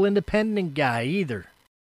local independent guy either.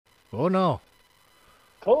 Oh no!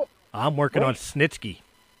 Cool. I'm working on Snitsky.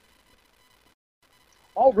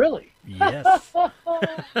 Oh really? Yes.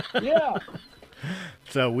 Yeah.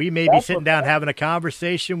 So we may be sitting down having a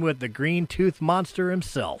conversation with the green tooth monster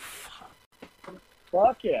himself.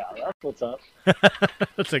 Fuck yeah, that's what's up.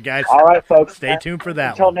 So guys, all right, folks. Stay tuned for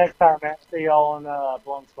that. Until next time, man. See y'all on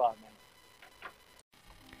Blown Spot, man.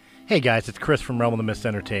 Hey guys, it's Chris from Realm of the Mist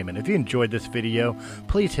Entertainment. If you enjoyed this video,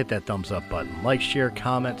 please hit that thumbs up button. Like, share,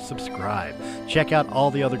 comment, subscribe. Check out all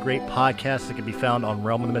the other great podcasts that can be found on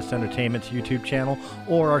Realm of the Mist Entertainment's YouTube channel,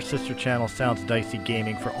 or our sister channel, Sounds Dicey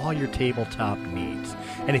Gaming, for all your tabletop needs.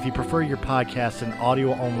 And if you prefer your podcast in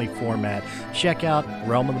audio-only format, check out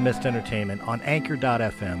Realm of the Mist Entertainment on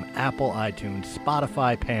Anchor.fm, Apple iTunes,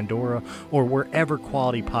 Spotify, Pandora, or wherever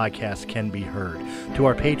quality podcasts can be heard. To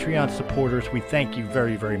our Patreon supporters, we thank you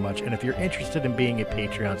very, very much. And if you're interested in being a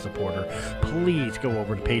Patreon supporter, please go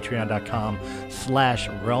over to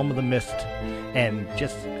patreon.com/Realm of the Mist, and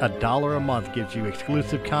just $1 a month gives you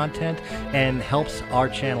exclusive content and helps our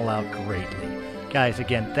channel out greatly. Guys,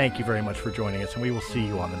 again, thank you very much for joining us, and we will see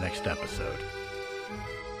you on the next episode.